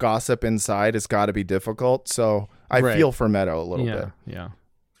level of gossip inside has got to be difficult. So I feel for Meadow a little bit. Yeah.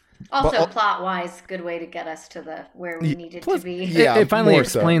 Also, plot-wise, good way to get us to where we needed to be. Yeah, it finally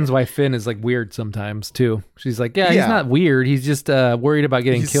explains why Finn is like weird sometimes too. She's like, he's not weird. He's just worried about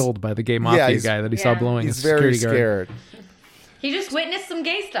getting killed by the gay mafia guy that he saw blowing his security guard. He's very scared. He just witnessed some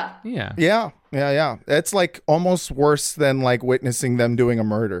gay stuff. Yeah. It's like almost worse than like witnessing them doing a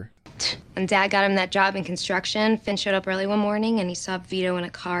murder. When Dad got him that job in construction, Finn showed up early one morning and he saw Vito in a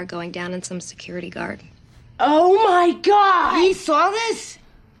car going down on some security guard. Oh my God! He saw this?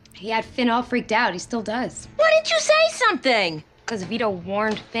 He had Finn all freaked out. He still does. Why didn't you say something? Because Vito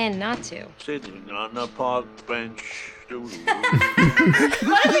warned Finn not to. Sitting on the park bench. What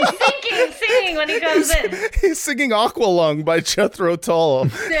is he singing when he comes in? He's singing Aqualung by Jethro Tull.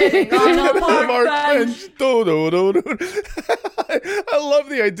 Sitting on a park bench. I love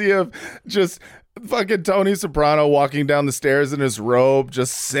the idea of just fucking Tony Soprano walking down the stairs in his robe,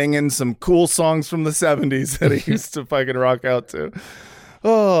 just singing some cool songs from the 70s that he used to fucking rock out to.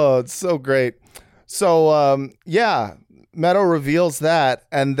 Oh, it's so great. So, Meadow reveals that,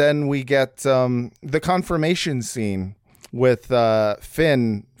 and then we get the confirmation scene with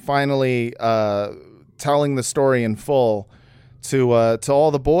Finn finally telling the story in full to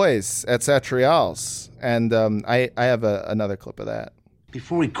all the boys at Satrial's. And I have another clip of that.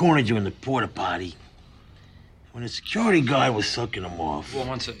 Before he cornered you in the porta potty, when the security guard was sucking him off. Well,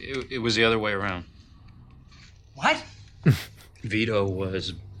 once it was the other way around. What? Vito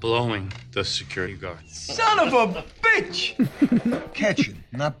was blowing the security guard. Son of a bitch! Catching,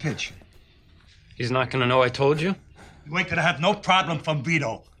 not pitching. He's not gonna know I told you? You ain't gonna have no problem from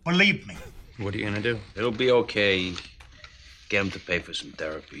Vito. Believe me. What are you gonna do? It'll be okay. Get him to pay for some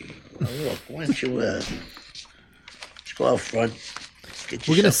therapy. Look, why don't you just go out front.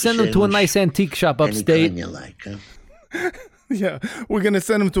 We're gonna send them to a nice antique shop upstate. You like, huh? Yeah, we're gonna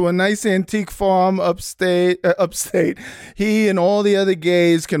send him to a nice antique farm upstate. He and all the other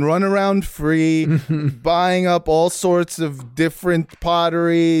gays can run around free, buying up all sorts of different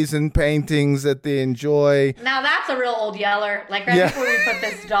potteries and paintings that they enjoy. Now that's a real old yeller. Like right before we put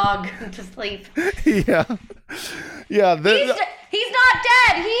this dog to sleep. Yeah, yeah. He's not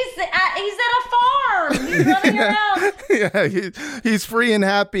dead. He's at a farm. He's running around. Yeah, he's free and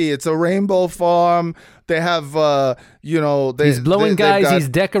happy. It's a rainbow farm. They have, he's blowing guys. He's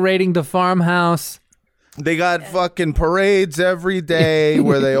decorating the farmhouse. They got fucking parades every day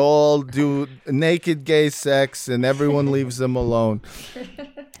where they all do naked gay sex and everyone leaves them alone.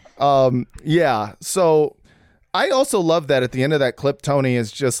 Yeah. So I also love that at the end of that clip, Tony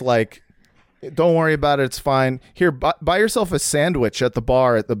is just like, don't worry about it. It's fine. Here, buy yourself a sandwich at the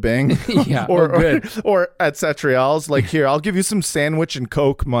bar at the Bing. Yeah, or at Cetrial's. Like, here, I'll give you some sandwich and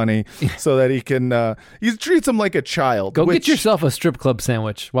Coke money so that he can. He treats him like a child. Go get yourself a strip club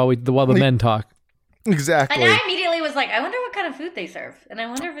sandwich while the men talk. Exactly. And I immediately was like, I wonder what kind of food they serve, and I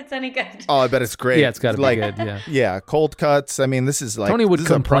wonder if it's any good. Oh, I bet it's great. Yeah, it's got to be good. Yeah. Yeah, cold cuts. I mean, this is like Tony would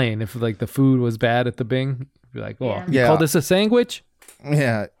complain if like the food was bad at the Bing. He'd be like, "Oh, you call this a sandwich?"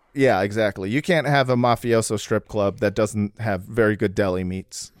 Yeah. Yeah, exactly. You can't have a mafioso strip club that doesn't have very good deli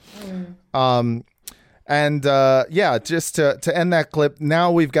meats. Just to end that clip,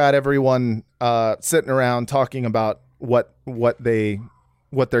 now we've got everyone sitting around talking about what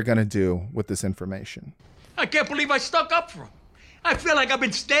they're gonna do with this information. I can't believe I stuck up for him. I feel like I've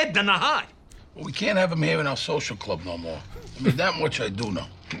been stabbed in the heart. Well, we can't have him here in our social club no more. I mean, that much I do know.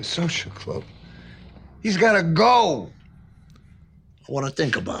 The social club? He's gotta go. I want to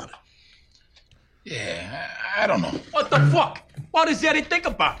think about it. Yeah, I don't know. What the fuck? What is there to think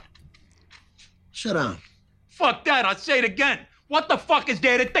about? Sit down. Fuck that, I'll say it again. What the fuck is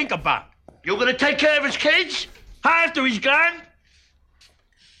there to think about? You gonna take care of his kids? After he's gone?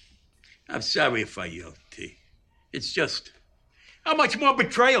 I'm sorry if I yelled, T. It's just, how much more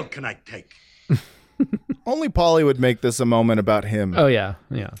betrayal can I take? Only Paulie would make this a moment about him. Oh yeah,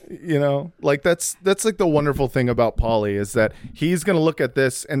 yeah. You know, like that's like the wonderful thing about Paulie is that he's gonna look at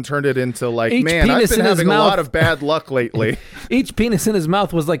this and turn it into like, man, I've been having a lot of bad luck lately. Each penis in his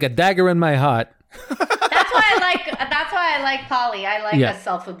mouth was like a dagger in my heart. That's why I like Polly. I like a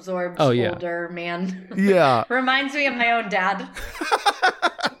self-absorbed older man. Yeah. Reminds me of my own dad.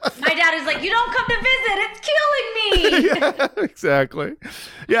 My dad is like, you don't come to visit. It's killing me. Yeah, exactly.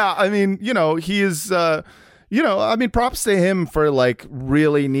 Yeah. I mean, he is, props to him for like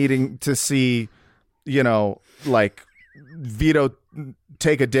really needing to see, like Vito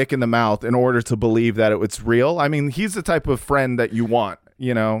take a dick in the mouth in order to believe that it's real. I mean, he's the type of friend that you want,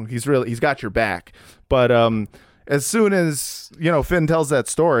 he's got your back. But as soon as, Finn tells that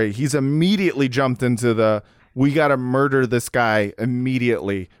story, he's immediately jumped into we got to murder this guy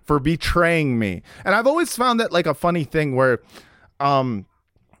immediately for betraying me. And I've always found that like a funny thing where I've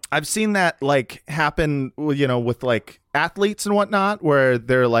seen that like happen, with like athletes and whatnot, where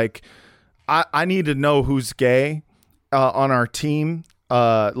they're like, I need to know who's gay on our team.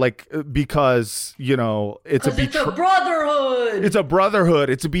 Because it's a brotherhood. It's a brotherhood.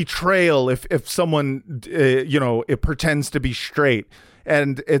 It's a betrayal if someone it pretends to be straight,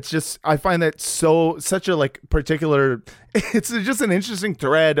 and it's just I find that such a like particular. It's just an interesting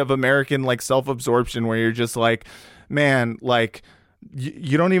thread of American like self-absorption where you're just like, man, like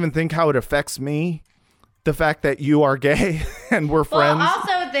you don't even think how it affects me. The fact that you are gay and we're friends. Well,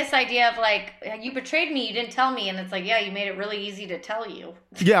 also this idea of like, you betrayed me, you didn't tell me. And it's like, yeah, you made it really easy to tell you.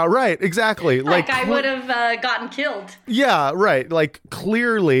 Yeah, right. Exactly. like I would have gotten killed. Yeah, right. Like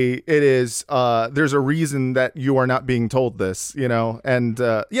clearly it is, there's a reason that you are not being told this, And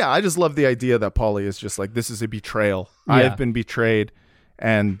I just love the idea that Paulie is just like, this is a betrayal. Yeah. I have been betrayed.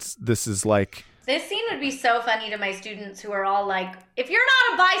 And this is like... This scene would be so funny to my students who are all like, if you're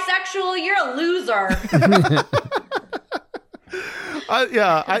not a bisexual, you're a loser.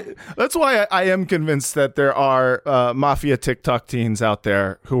 That's why I am convinced that there are mafia TikTok teens out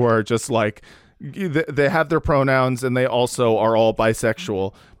there who are just like, they have their pronouns and they also are all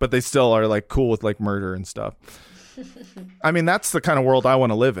bisexual, but they still are like cool with like murder and stuff. I mean, that's the kind of world I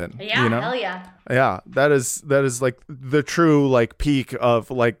want to live in. Yeah, hell yeah. Yeah, that is like the true like peak of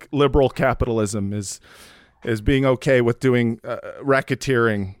like liberal capitalism is being okay with doing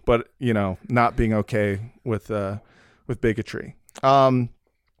racketeering, but not being okay with bigotry. So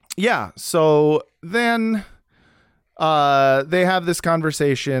then they have this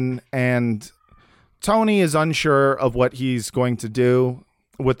conversation and Tony is unsure of what he's going to do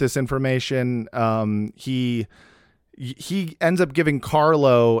with this information. He ends up giving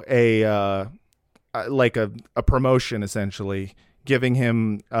Carlo like a promotion, essentially, giving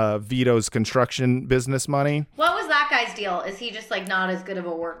him Vito's construction business money. What was that guy's deal? Is he just like not as good of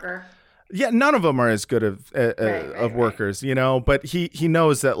a worker? Yeah, none of them are as good of workers, you know, but he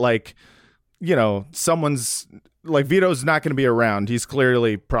knows that, like, you know, someone's like Vito's not going to be around. He's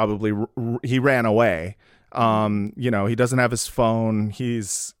clearly probably he ran away. You know, he doesn't have his phone.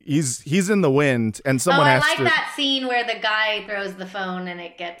 He's in the wind, and someone has I like to... that scene where the guy throws the phone and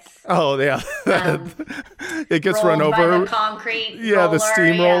it gets it gets run over by the concrete the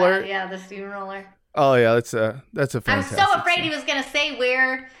steamroller. Yeah, the steamroller. Oh yeah, that's a fantastic. I was so afraid he was gonna say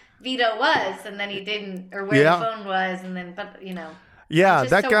where Vito was, and then he didn't, or where the phone was, and then, but you know. Yeah,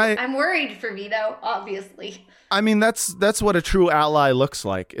 that guy. I'm worried for Vito, obviously. I mean, that's what a true ally looks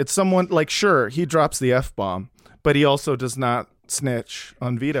like. It's someone like, sure, he drops the F-bomb, but he also does not snitch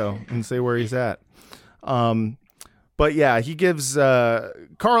on Vito and say where he's at. But yeah, he gives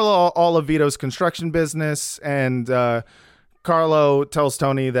Carlo all of Vito's construction business, and Carlo tells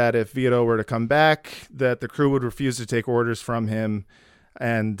Tony that if Vito were to come back, that the crew would refuse to take orders from him,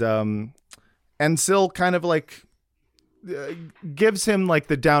 and Sil kind of like gives him like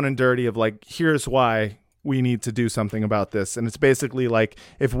the down and dirty of like, here's why we need to do something about this. And it's basically like,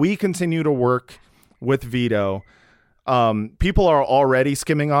 if we continue to work with Vito, people are already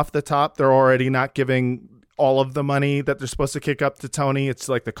skimming off the top. They're already not giving all of the money that they're supposed to kick up to Tony. It's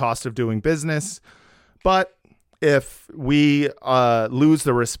like the cost of doing business. But if we lose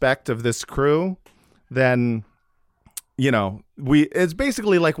the respect of this crew, then, you know, it's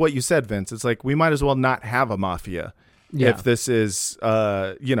basically like what you said, Vince. It's like, we might as well not have a mafia. Yeah. If this is,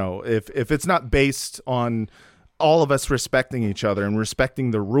 you know, if it's not based on all of us respecting each other and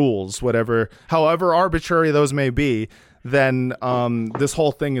respecting the rules, however arbitrary those may be, then this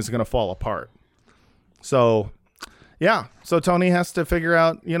whole thing is going to fall apart. So, yeah. So Tony has to figure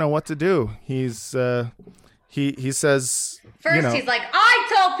out, you know, what to do. He says, first, you know, he's like,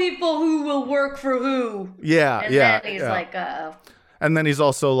 I tell people who will work for who. Yeah, and yeah. then he's like, uh-oh. And then he's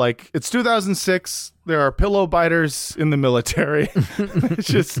also like, it's 2006. There are pillow biters in the military. It's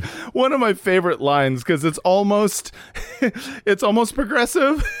just one of my favorite lines because it's almost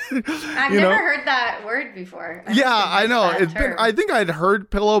progressive. I've never heard that word before. I know. I think I'd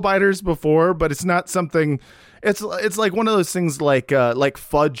heard pillow biters before, but it's not something. It's like one of those things like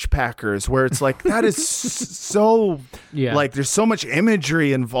fudge packers, where it's like that is so like there's so much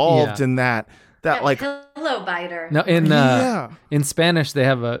imagery involved in that. That like pillow biter. No, in Spanish they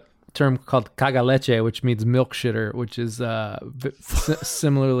have a term called cagaleche, which means milk shitter, which is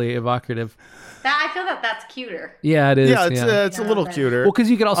similarly evocative. I feel that's cuter. Yeah, it is. Yeah, it's a little cuter. Well,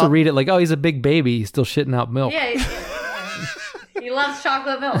 because you could also read it like, oh, he's a big baby, he's still shitting out milk. Yeah, he loves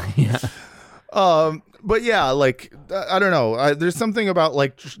chocolate milk. Yeah. But yeah, like, I don't know. There's something about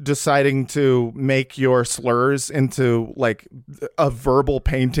like deciding to make your slurs into like a verbal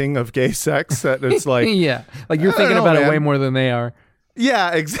painting of gay sex that it's like, yeah, like you're thinking about it way more than they are.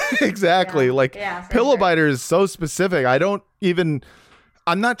 Yeah, exactly. Yeah. Like pillow biter is so specific.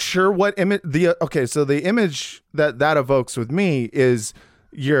 I'm not sure what image so the image that evokes with me is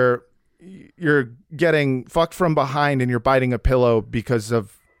you're getting fucked from behind and you're biting a pillow because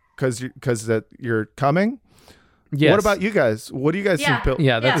that you're coming. Yes. What about you guys? What do you guys think?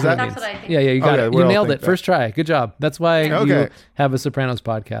 That's what I think. Yeah, you got it. You nailed it. First try. Good job. That's why you have a Sopranos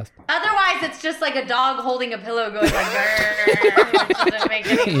podcast. Otherwise, it's just like a dog holding a pillow going like, it doesn't make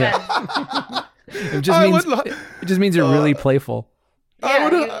any sense. It just means you're really playful.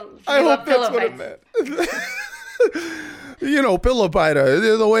 Yeah, I hope that's what it meant. You know, pillow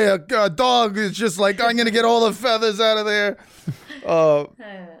biter. The way a dog is just like, I'm going to get all the feathers out of there.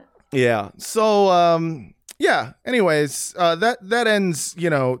 Yeah. So, yeah. Anyways, that ends, you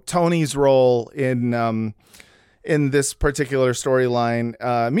know, Tony's role in this particular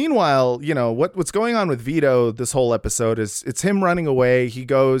storyline. Meanwhile, you know, what's going on with Vito this whole episode is it's him running away. He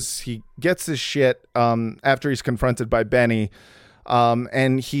gets his shit after he's confronted by Benny.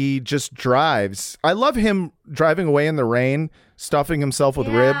 And he just drives. I love him driving away in the rain, stuffing himself with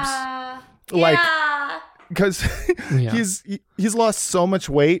ribs. Like, because he's lost so much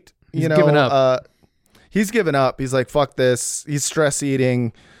weight. He's given up. He's given up. He's like, fuck this. He's stress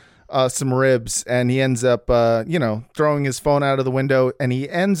eating some ribs, and he ends up, throwing his phone out of the window, and he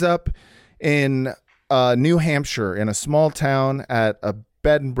ends up in New Hampshire in a small town at a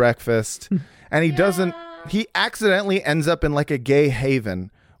bed and breakfast, and he accidentally ends up in like a gay haven,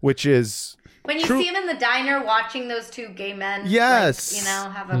 which is when you see him in the diner watching those two gay men. Yes,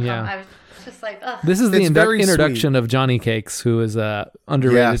 like, have a. I was just like, ugh. This is the introduction sweet. Of Johnny Cakes, who is a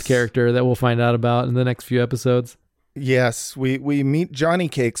underrated character that we'll find out about in the next few episodes. Yes, we meet Johnny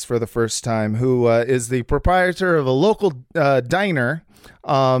Cakes for the first time, who is the proprietor of a local diner,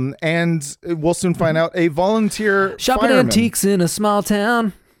 and we'll soon find out a volunteer Shopping fireman. antiques in a small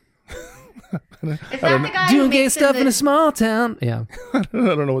town. Is that the guy who Doing gay makes stuff in a small town. Yeah. I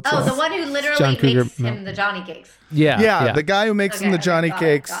don't know what's Oh, wrong. the one who literally John Cougar, makes him the Johnny Cakes. Yeah, the guy who makes him the Johnny got it,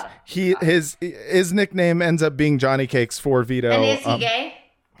 Cakes. got His nickname ends up being Johnny Cakes for Vito. And is he gay?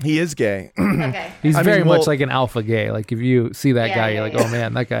 He is gay. Okay. He's I very mean, much well- like an alpha gay. Like if you see that Yeah, guy, yeah, you're like, yeah. oh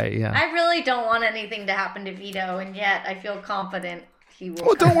man, that guy, yeah. I really don't want anything to happen to Vito, and yet I feel confident he will.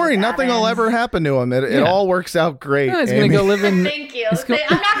 Well, don't come worry, to that nothing will end. ever happen to him. It Yeah. all works out great. No, he's gonna Amy. go live in. Thank you. I'm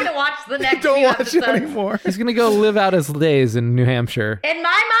not going to watch the next Don't few watch it episodes. anymore. He's gonna go live out his days in New Hampshire. In my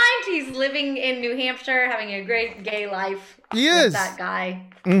mind, he's living in New Hampshire, having a great gay life. He with is. that guy.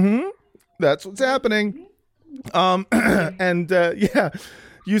 Mm-hmm. That's what's happening. And yeah,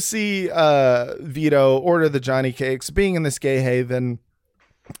 you see Vito order the Johnny Cakes, being in this gay haven,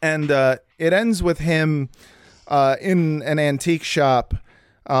 and it ends with him in an antique shop,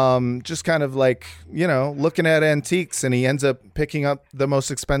 just kind of like, looking at antiques, and he ends up picking up the most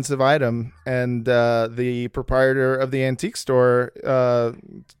expensive item, and the proprietor of the antique store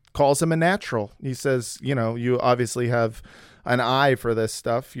calls him a natural. He says, you obviously have an eye for this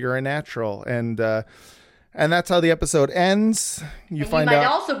stuff. You're a natural. And that's how the episode ends. You find might out.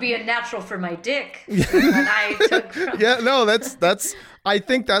 also be a natural for my dick. that I took from. Yeah, no, that's. I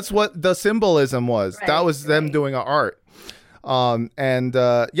think that's what the symbolism was. That was them doing art.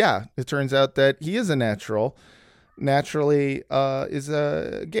 Yeah, it turns out that he is a natural. Naturally, is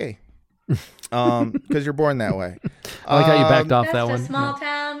gay. Because you're born that way. I like how you backed off Just that a one. small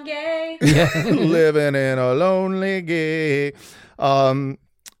town gay. Living in a lonely gay.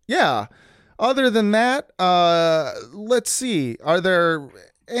 Yeah. Other than that, let's see. Are there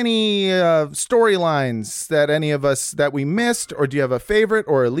any storylines that any of us that we missed, or do you have a favorite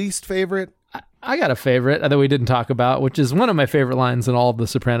or a least favorite? I got a favorite that we didn't talk about, which is one of my favorite lines in all of the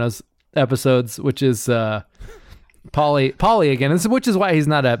Sopranos episodes, which is Paulie again, which is why he's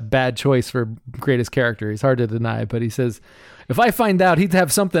not a bad choice for greatest character. He's hard to deny, but he says, if I find out, he'd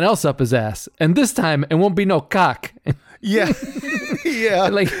have something else up his ass, and this time it won't be no cock. Yeah. Yeah.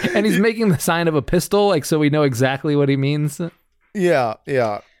 And he's making the sign of a pistol, so we know exactly what he means. Yeah.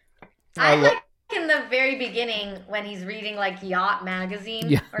 I like in the very beginning when he's reading Yacht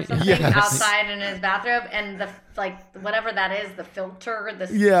magazine or something Yes. outside in his bathrobe, and the whatever that is, the filter,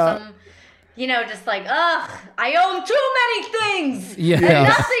 just ugh, I own too many things. Yeah. And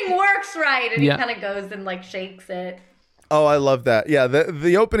nothing works right, and Yeah. he kind of goes and shakes it. Oh, I love that. Yeah,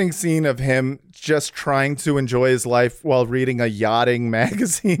 the opening scene of him just trying to enjoy his life while reading a yachting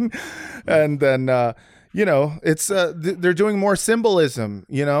magazine, and then it's they're doing more symbolism.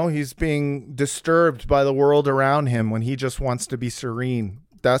 He's being disturbed by the world around him when he just wants to be serene.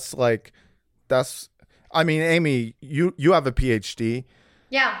 I mean, Amy, you have a PhD.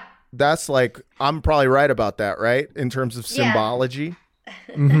 Yeah. That's I'm probably right about that, right? In terms of Yeah. symbology.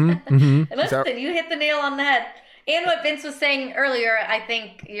 And listen, you hit the nail on the head. And what Vince was saying earlier, I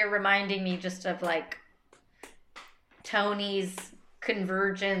think you're reminding me just of Tony's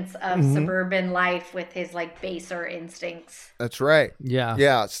convergence of suburban life with his baser instincts. That's right. Yeah.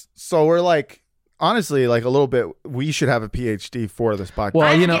 Yeah. So we're honestly, a little bit, we should have a PhD for this podcast. Well,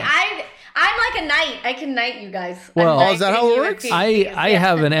 I'm like a knight. I can knight you guys. Well, I'm is that how it works? I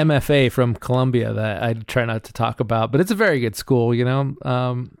have an MFA from Columbia that I try not to talk about, but it's a very good school, I've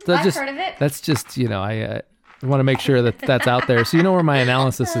heard of it. That's just, I want to make sure that that's out there, so you know where my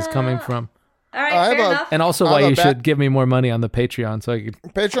analysis is coming from. All right, fair enough. And also why you should give me more money on the Patreon so I could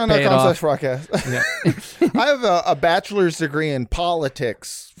pay it off. Patreon.com/podcast. I have a bachelor's degree in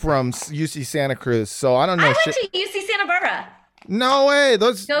politics from UC Santa Cruz, so I don't know I went shit. to UC Santa Barbara. No way.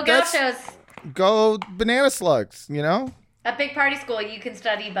 Go Gauchos. Go banana slugs, A big party school. You can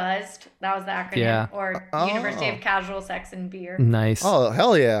study buzzed. That was the acronym. Yeah. Or University of Casual Sex and Beer. Nice. Oh,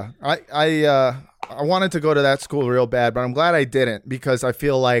 hell yeah. I wanted to go to that school real bad, but I'm glad I didn't, because I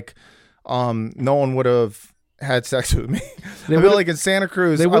feel like no one would have had sex with me. I feel like in Santa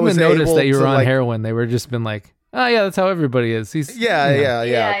Cruz, they I wouldn't was have noticed able that you were to, on heroin. They were just been like, oh yeah, that's how everybody is. He's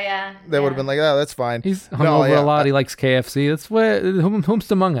Yeah. They would have been like, oh, that's fine. He's hungover a lot. He likes KFC. That's what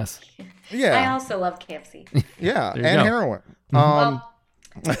whomst among us. Yeah. I also love KFC. Yeah, There and you go. heroin.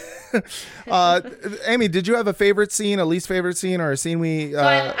 Amy, did you have a favorite scene, a least favorite scene, or a scene we? So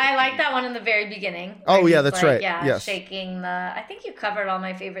I like that one in the very beginning. Oh, where yeah, he's that's right. Yeah, Yes. shaking the. I think you covered all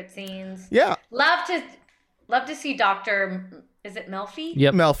my favorite scenes. Yeah. Love to see Dr. Is it Melfi?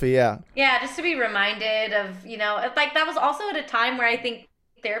 Yep. Melfi, yeah. Yeah, just to be reminded of that was also at a time where I think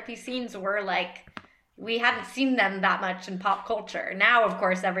therapy scenes were we hadn't seen them that much in pop culture. Now, of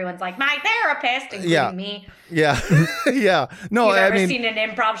course, everyone's like, my therapist, including me. Yeah. Yeah. No, You've ever I mean, seen an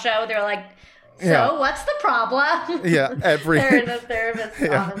improv show? They're like, so Yeah. what's the problem? Yeah, They're in a therapist's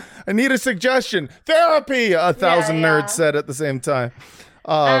office. I need a suggestion. Therapy, 1,000 nerds said at the same time.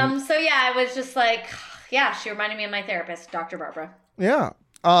 So yeah, I was just like, yeah, she reminded me of my therapist, Dr. Barbara. Yeah.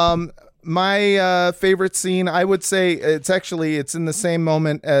 My favorite scene, I would say it's in the same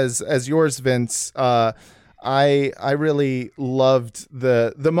moment as yours, Vince. I really loved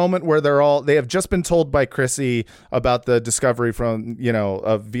the moment where they have just been told by Chrissy about the discovery from,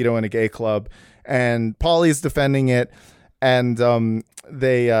 of Vito in a gay club, and Paulie's defending it, and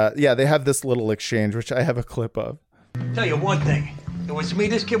they have this little exchange, which I have a clip of. Tell you one thing. If it was me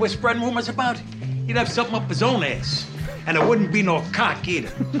this kid was spreading rumors about, he'd have something up his own ass. And it wouldn't be no cock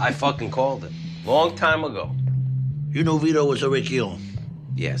either. I fucking called it. Long time ago. You knew Vito was a Riccione?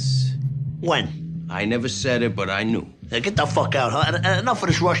 Yes. When? I never said it, but I knew. Now get the fuck out, huh? And enough of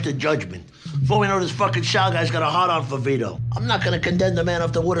this rush to judgment. Before we know, this fucking Shao guy's got a hard-on for Vito. I'm not gonna condemn the man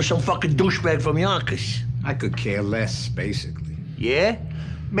off the wood of some fucking douchebag from Yonkers. I could care less, basically. Yeah?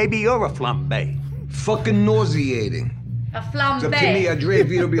 Maybe you're a flambe. Fucking nauseating. A flambe. It's up to me. I drag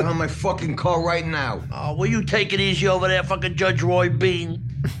Vito behind my fucking car right now. Oh, will you take it easy over there, fucking Judge Roy Bean?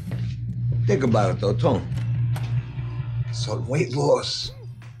 Think about it, though, Tone. So weight loss.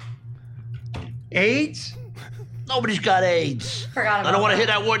 AIDS? Nobody's got AIDS. Forgot about I don't want to that.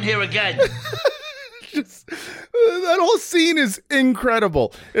 hear that word here again. That whole scene is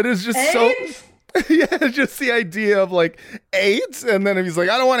incredible. It is just AIDS? so yeah, just the idea of like AIDS, and then he's like,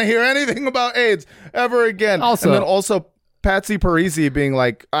 I don't want to hear anything about AIDS ever again. Also- and then also Patsy Parisi being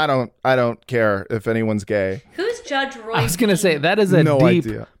like, I don't care if anyone's gay. Who's Judge Roy? I was going to say, that is a No deep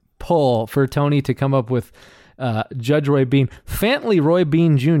idea. pull for Tony to come up with Judge Roy Bean. Fantley Roy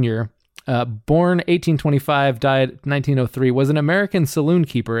Bean Jr., born 1825, died 1903, was an American saloon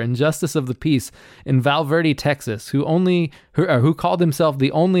keeper and justice of the peace in Valverde, Texas, who called himself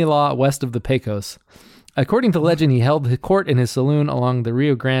the only law west of the Pecos. According to legend, he held court in his saloon along the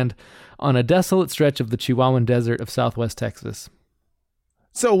Rio Grande on a desolate stretch of the Chihuahuan Desert of southwest Texas.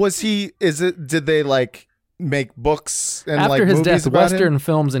 So did they like make books and After like his movies death, about Western him?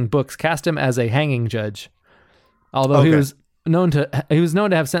 films and books cast him as a hanging judge. Although he Okay. was known to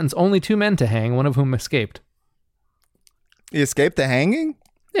have sentenced only 2 men to hang, one of whom escaped. He escaped the hanging?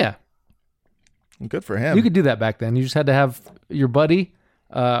 Yeah. Good for him. You could do that back then. You just had to have your buddy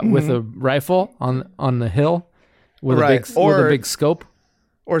with a rifle on the hill with a big scope.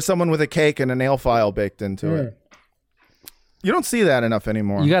 Or someone with a cake and a nail file baked into it. You don't see that enough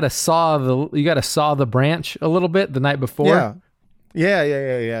anymore. You got to saw the branch a little bit the night before.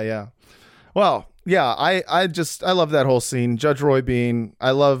 Yeah. Well, yeah, I love that whole scene. Judge Roy Bean.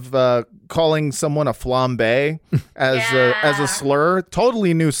 I love calling someone a flambe as a slur.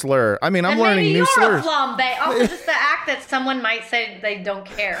 Totally new slur. I mean, I'm And learning maybe new you're slurs. a flambe. Also, just the act that someone might say they don't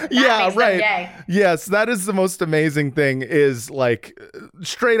care. That Yeah, makes right. them gay. Yes, that is the most amazing thing. Is like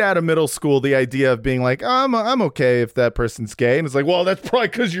straight out of middle school, the idea of being like, I'm okay if that person's gay, and it's like, well, that's probably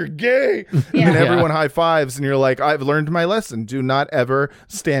because you're gay. And then everyone high fives, and you're like, I've learned my lesson. Do not ever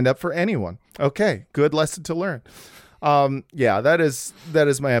stand up for anyone. Okay, good lesson to learn. That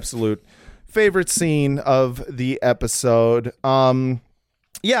is my absolute favorite scene of the episode. And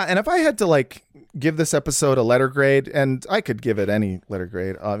if I had to like give this episode a letter grade, and I could give it any letter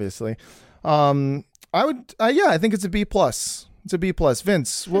grade, obviously, I would. I think it's a B+. It's a B+.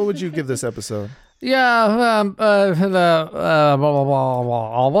 Vince, what would you give this episode? Yeah,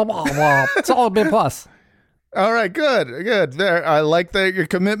 it's all a B+. All right, good. There, I like your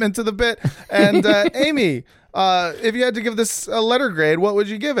commitment to the bit. And Amy, if you had to give this a letter grade, what would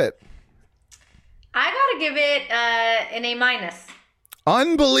you give it? I gotta give it an A-.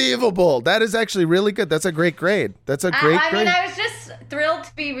 Unbelievable. That is actually really good. That's a great grade. That's a great grade. I mean, I was just thrilled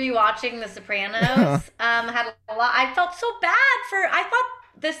to be rewatching The Sopranos. Had a lot. I felt so bad I thought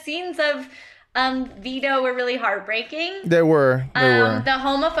the scenes of Vito were really heartbreaking. There were. The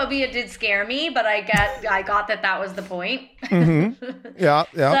homophobia did scare me, but I got that was the point. Mm-hmm. Yeah.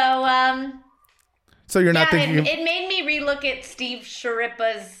 So you're not thinking. It made me relook at Steve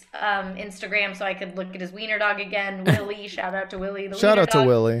Sharippa's Instagram so I could look at his wiener dog again. Willie, shout out to Willie. Shout out to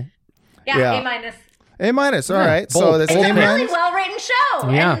Willie. Yeah, A-. A-. All right. So that's It's A-. a really well-written show.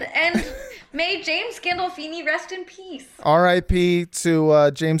 Yeah. And may James Gandolfini rest in peace. R.I.P.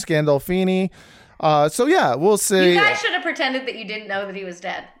 to James Gandolfini. So yeah, we'll see. You guys should have pretended that you didn't know that he was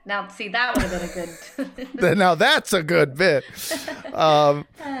dead. Now, see, that would have been a good. Now that's a good bit.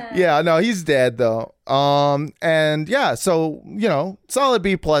 Yeah, no, he's dead though. And yeah, so solid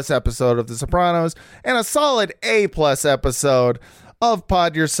B+ episode of The Sopranos and a solid A+ episode of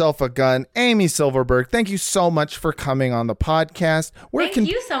Pod Yourself a Gun. Amy Silverberg, thank you so much for coming on the podcast. Thank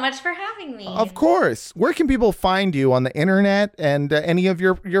you so much for having me. Of course. Where can people find you on the internet and any of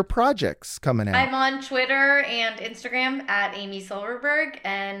your projects coming out? I'm on Twitter and Instagram at Amy Silverberg,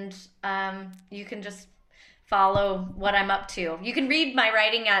 and you can just follow what I'm up to. You can read my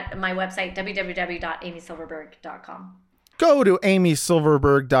writing at my website, www.amysilverberg.com. Go to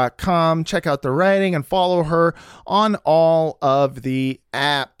amysilverberg.com, check out the writing, and follow her on all of the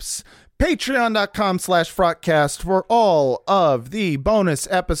apps. Patreon.com/Frotcast for all of the bonus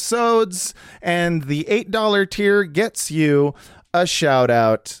episodes, and the $8 tier gets you a shout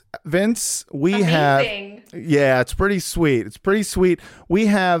out. Vince, we have, yeah, it's pretty sweet. It's pretty sweet. We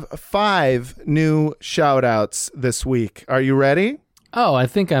have 5 new shout outs this week. Are you ready? Oh, I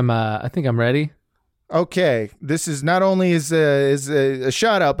think I'm ready. Okay, this is not only is a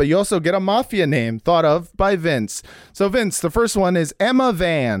shout out, but you also get a mafia name thought of by Vince. So Vince, the first one is Emma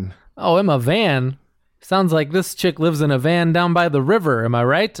Van. Oh, Emma Van. Sounds like this chick lives in a van down by the river. Am I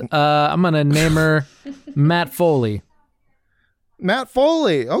right? I'm gonna name her Matt Foley. Matt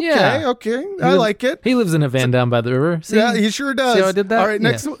Foley. Okay, Yeah. okay. I like it. He lives in a van down by the river. See? Yeah, he sure does. See how I did that? All right,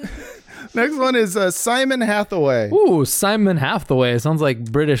 next one. Next one is Simon Hathaway. Ooh, Simon Hathaway. Sounds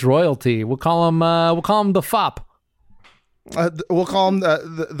like British royalty. We'll call him the Fop. We'll call him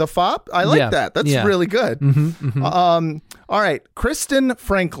the Fop. I like that. That's really good. Mm-hmm. All right, Kristen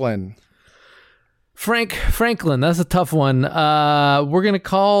Franklin. Franklin. That's a tough one. We're gonna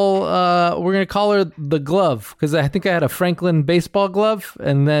call her the Glove, because I think I had a Franklin baseball glove,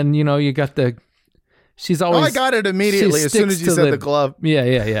 and then you got the. She's always. I got it immediately as soon as you said the glove.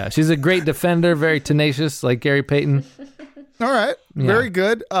 Yeah. She's a great defender, very tenacious, like Gary Payton. All right, very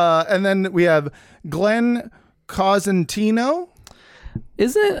good. And then we have Glenn Cosentino.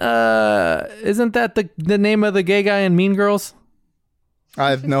 Isn't that the name of the gay guy in Mean Girls?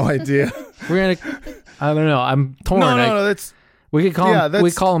 I have no idea. I don't know. I'm torn. No, that's. We could call him. We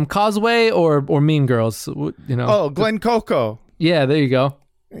call him Causeway or Mean Girls. Oh, Glenn Coco. Yeah, there you go.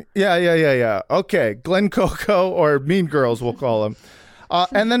 Yeah. Okay, Glenn Coco or Mean Girls, we'll call him.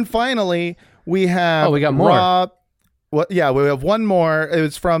 And then finally, we have. Oh, we got more. Rob. Well, yeah, we have one more. It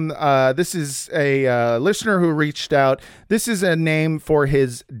was from. This is a listener who reached out. This is a name for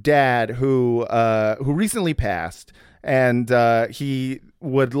his dad who recently passed, and he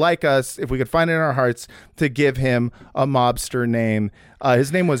would like us, if we could find it in our hearts, to give him a mobster name.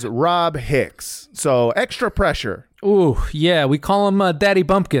 His name was Rob Hicks. So extra pressure. Ooh, yeah, we call him Daddy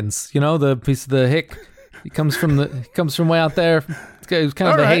Bumpkins. The piece of the hick. He comes from way out there. It's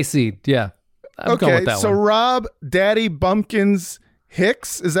kind of the hayseed. Yeah, I'm going with that so one. Rob Daddy Bumpkins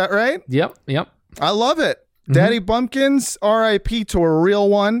Hicks, is that right? Yep. I love it. Mm-hmm. Daddy Bumpkins, R.I.P. to a real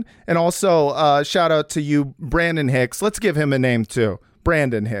one, and also shout out to you, Brandon Hicks. Let's give him a name too,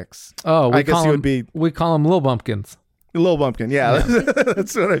 Brandon Hicks. Oh, we call him Lil Bumpkins. Lil Bumpkin, yeah,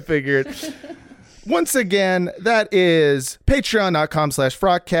 that's what I figured. Once again, that is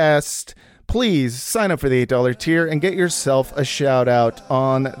patreon.com/Frotcast. Please sign up for the $8 tier and get yourself a shout out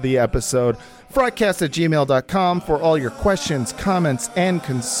on the episode. Frotcast@gmail.com for all your questions, comments, and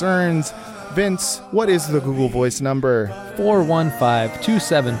concerns. Vince, what is the Google Voice number?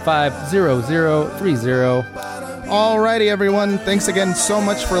 415-275-0030. Alrighty, everyone. Thanks again so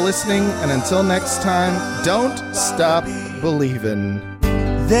much for listening. And until next time, don't stop believing.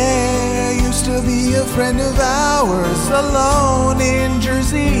 There used to be a friend of ours alone in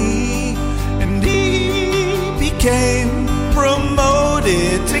Jersey, and he became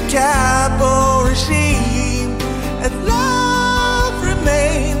promoted to capo regime, and love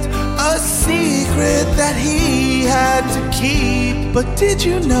remained a secret that he had to keep. But did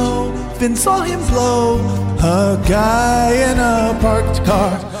you know Finn saw him blow a guy in a parked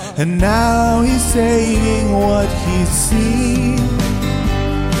car, and now he's saying what he's seen.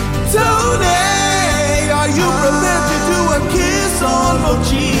 Tony, are you prepared to do a kiss on both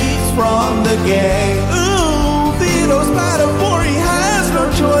cheeks from the gang? Ooh, Vito's metaphor, he has no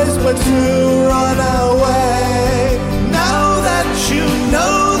choice but to run away. Now that you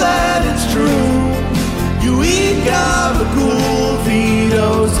know that it's true, you eat gabagool,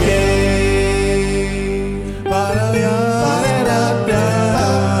 Vito's gay.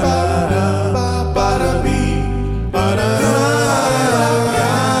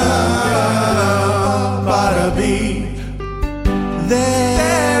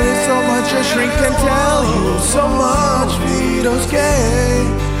 There is so much a shrink can so much. Vito's gay,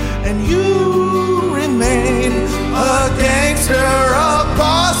 and you remain a gangster, a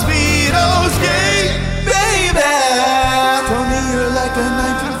boss. Vito's gay, baby. Tony, you're like a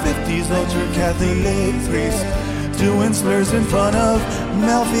 1950s ultra Catholic priest, doing slurs in front of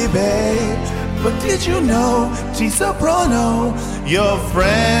Melfi Bay. But did you know, T. Soprano, your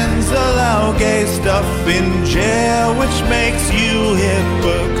friends allow gay stuff in jail, which makes you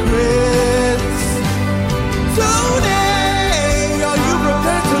hypocrites. Tony, are you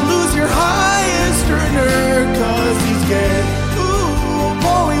prepared to lose your highest earner, cause he's gay? Ooh,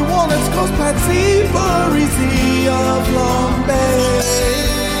 Paulie Walnuts calls Patsy Parisi of Long Bay.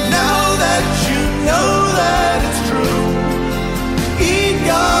 Now that you know that it's true, eat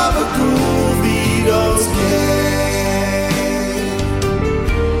gabagool, Vito's gay.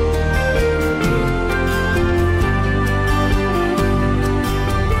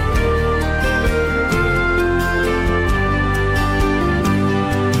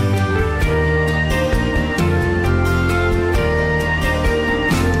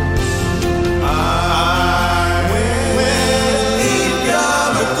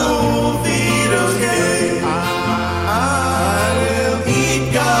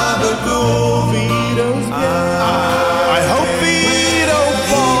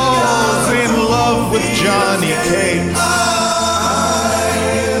 Johnny Cakes.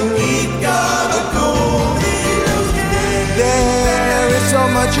 There is so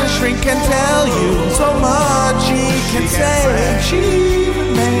much a shrink can tell you, so much he can say. She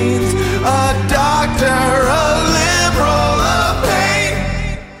remains a doctor, a liberal, a pain.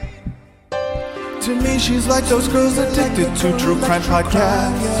 To me, she's like those girls addicted to true crime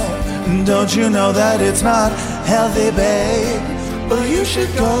podcasts. Don't you know that it's not healthy, babe? But you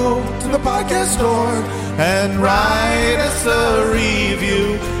should go to the podcast store and write us a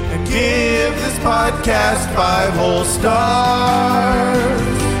review and give this podcast 5 whole stars.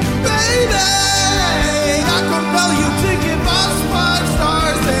 Baby, I compel you to give us 5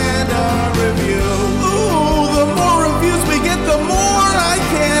 stars and a review. Ooh, the more reviews we get, the more I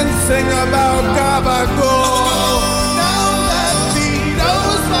can sing about gabagool. Now that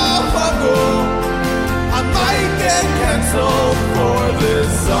Vito's off a goal, I might get canceled for this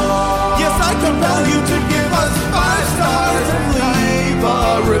song. Yes, I compel you to give us 5 stars and leave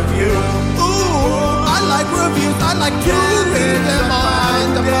a review. Ooh, I like reviews. I like to read them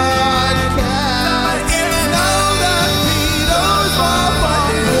on the podcast. Now that Vito's off on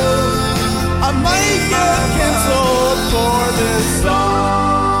you, I might get canceled for this song.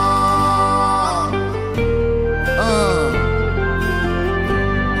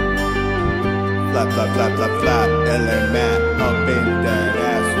 Flap, flap, flap, flap, flap. LA Matt up in that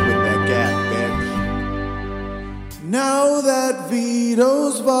ass with that gap, bitch. Now that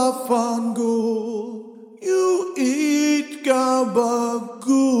Vito's vafangool, you eat gabagool.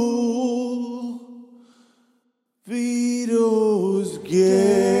 Vito's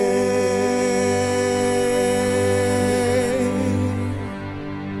gay.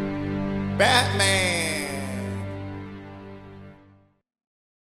 Batman.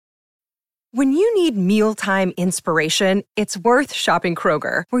 When you need mealtime inspiration, it's worth shopping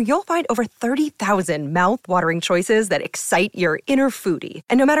Kroger, where you'll find over 30,000 mouth-watering choices that excite your inner foodie.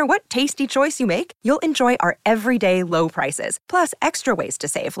 And no matter what tasty choice you make, you'll enjoy our everyday low prices, plus extra ways to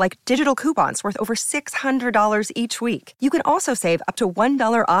save, like digital coupons worth over $600 each week. You can also save up to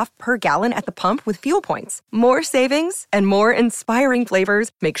 $1 off per gallon at the pump with fuel points. More savings and more inspiring flavors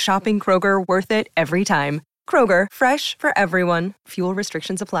make shopping Kroger worth it every time. Kroger, fresh for everyone. Fuel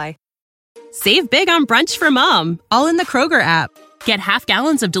restrictions apply. Save big on brunch for mom, all in the Kroger app. Get half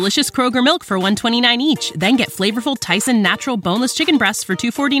gallons of delicious Kroger milk for $1.29 each. Then get flavorful Tyson natural boneless chicken breasts for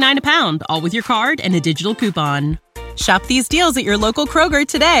 $2.49 a pound, all with your card and a digital coupon. Shop these deals at your local Kroger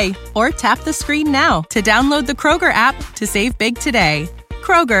today, or tap the screen now to download the Kroger app to save big today.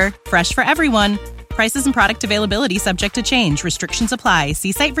 Kroger, fresh for everyone. Prices and product availability subject to change. Restrictions apply.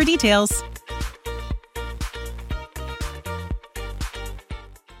 See site for details.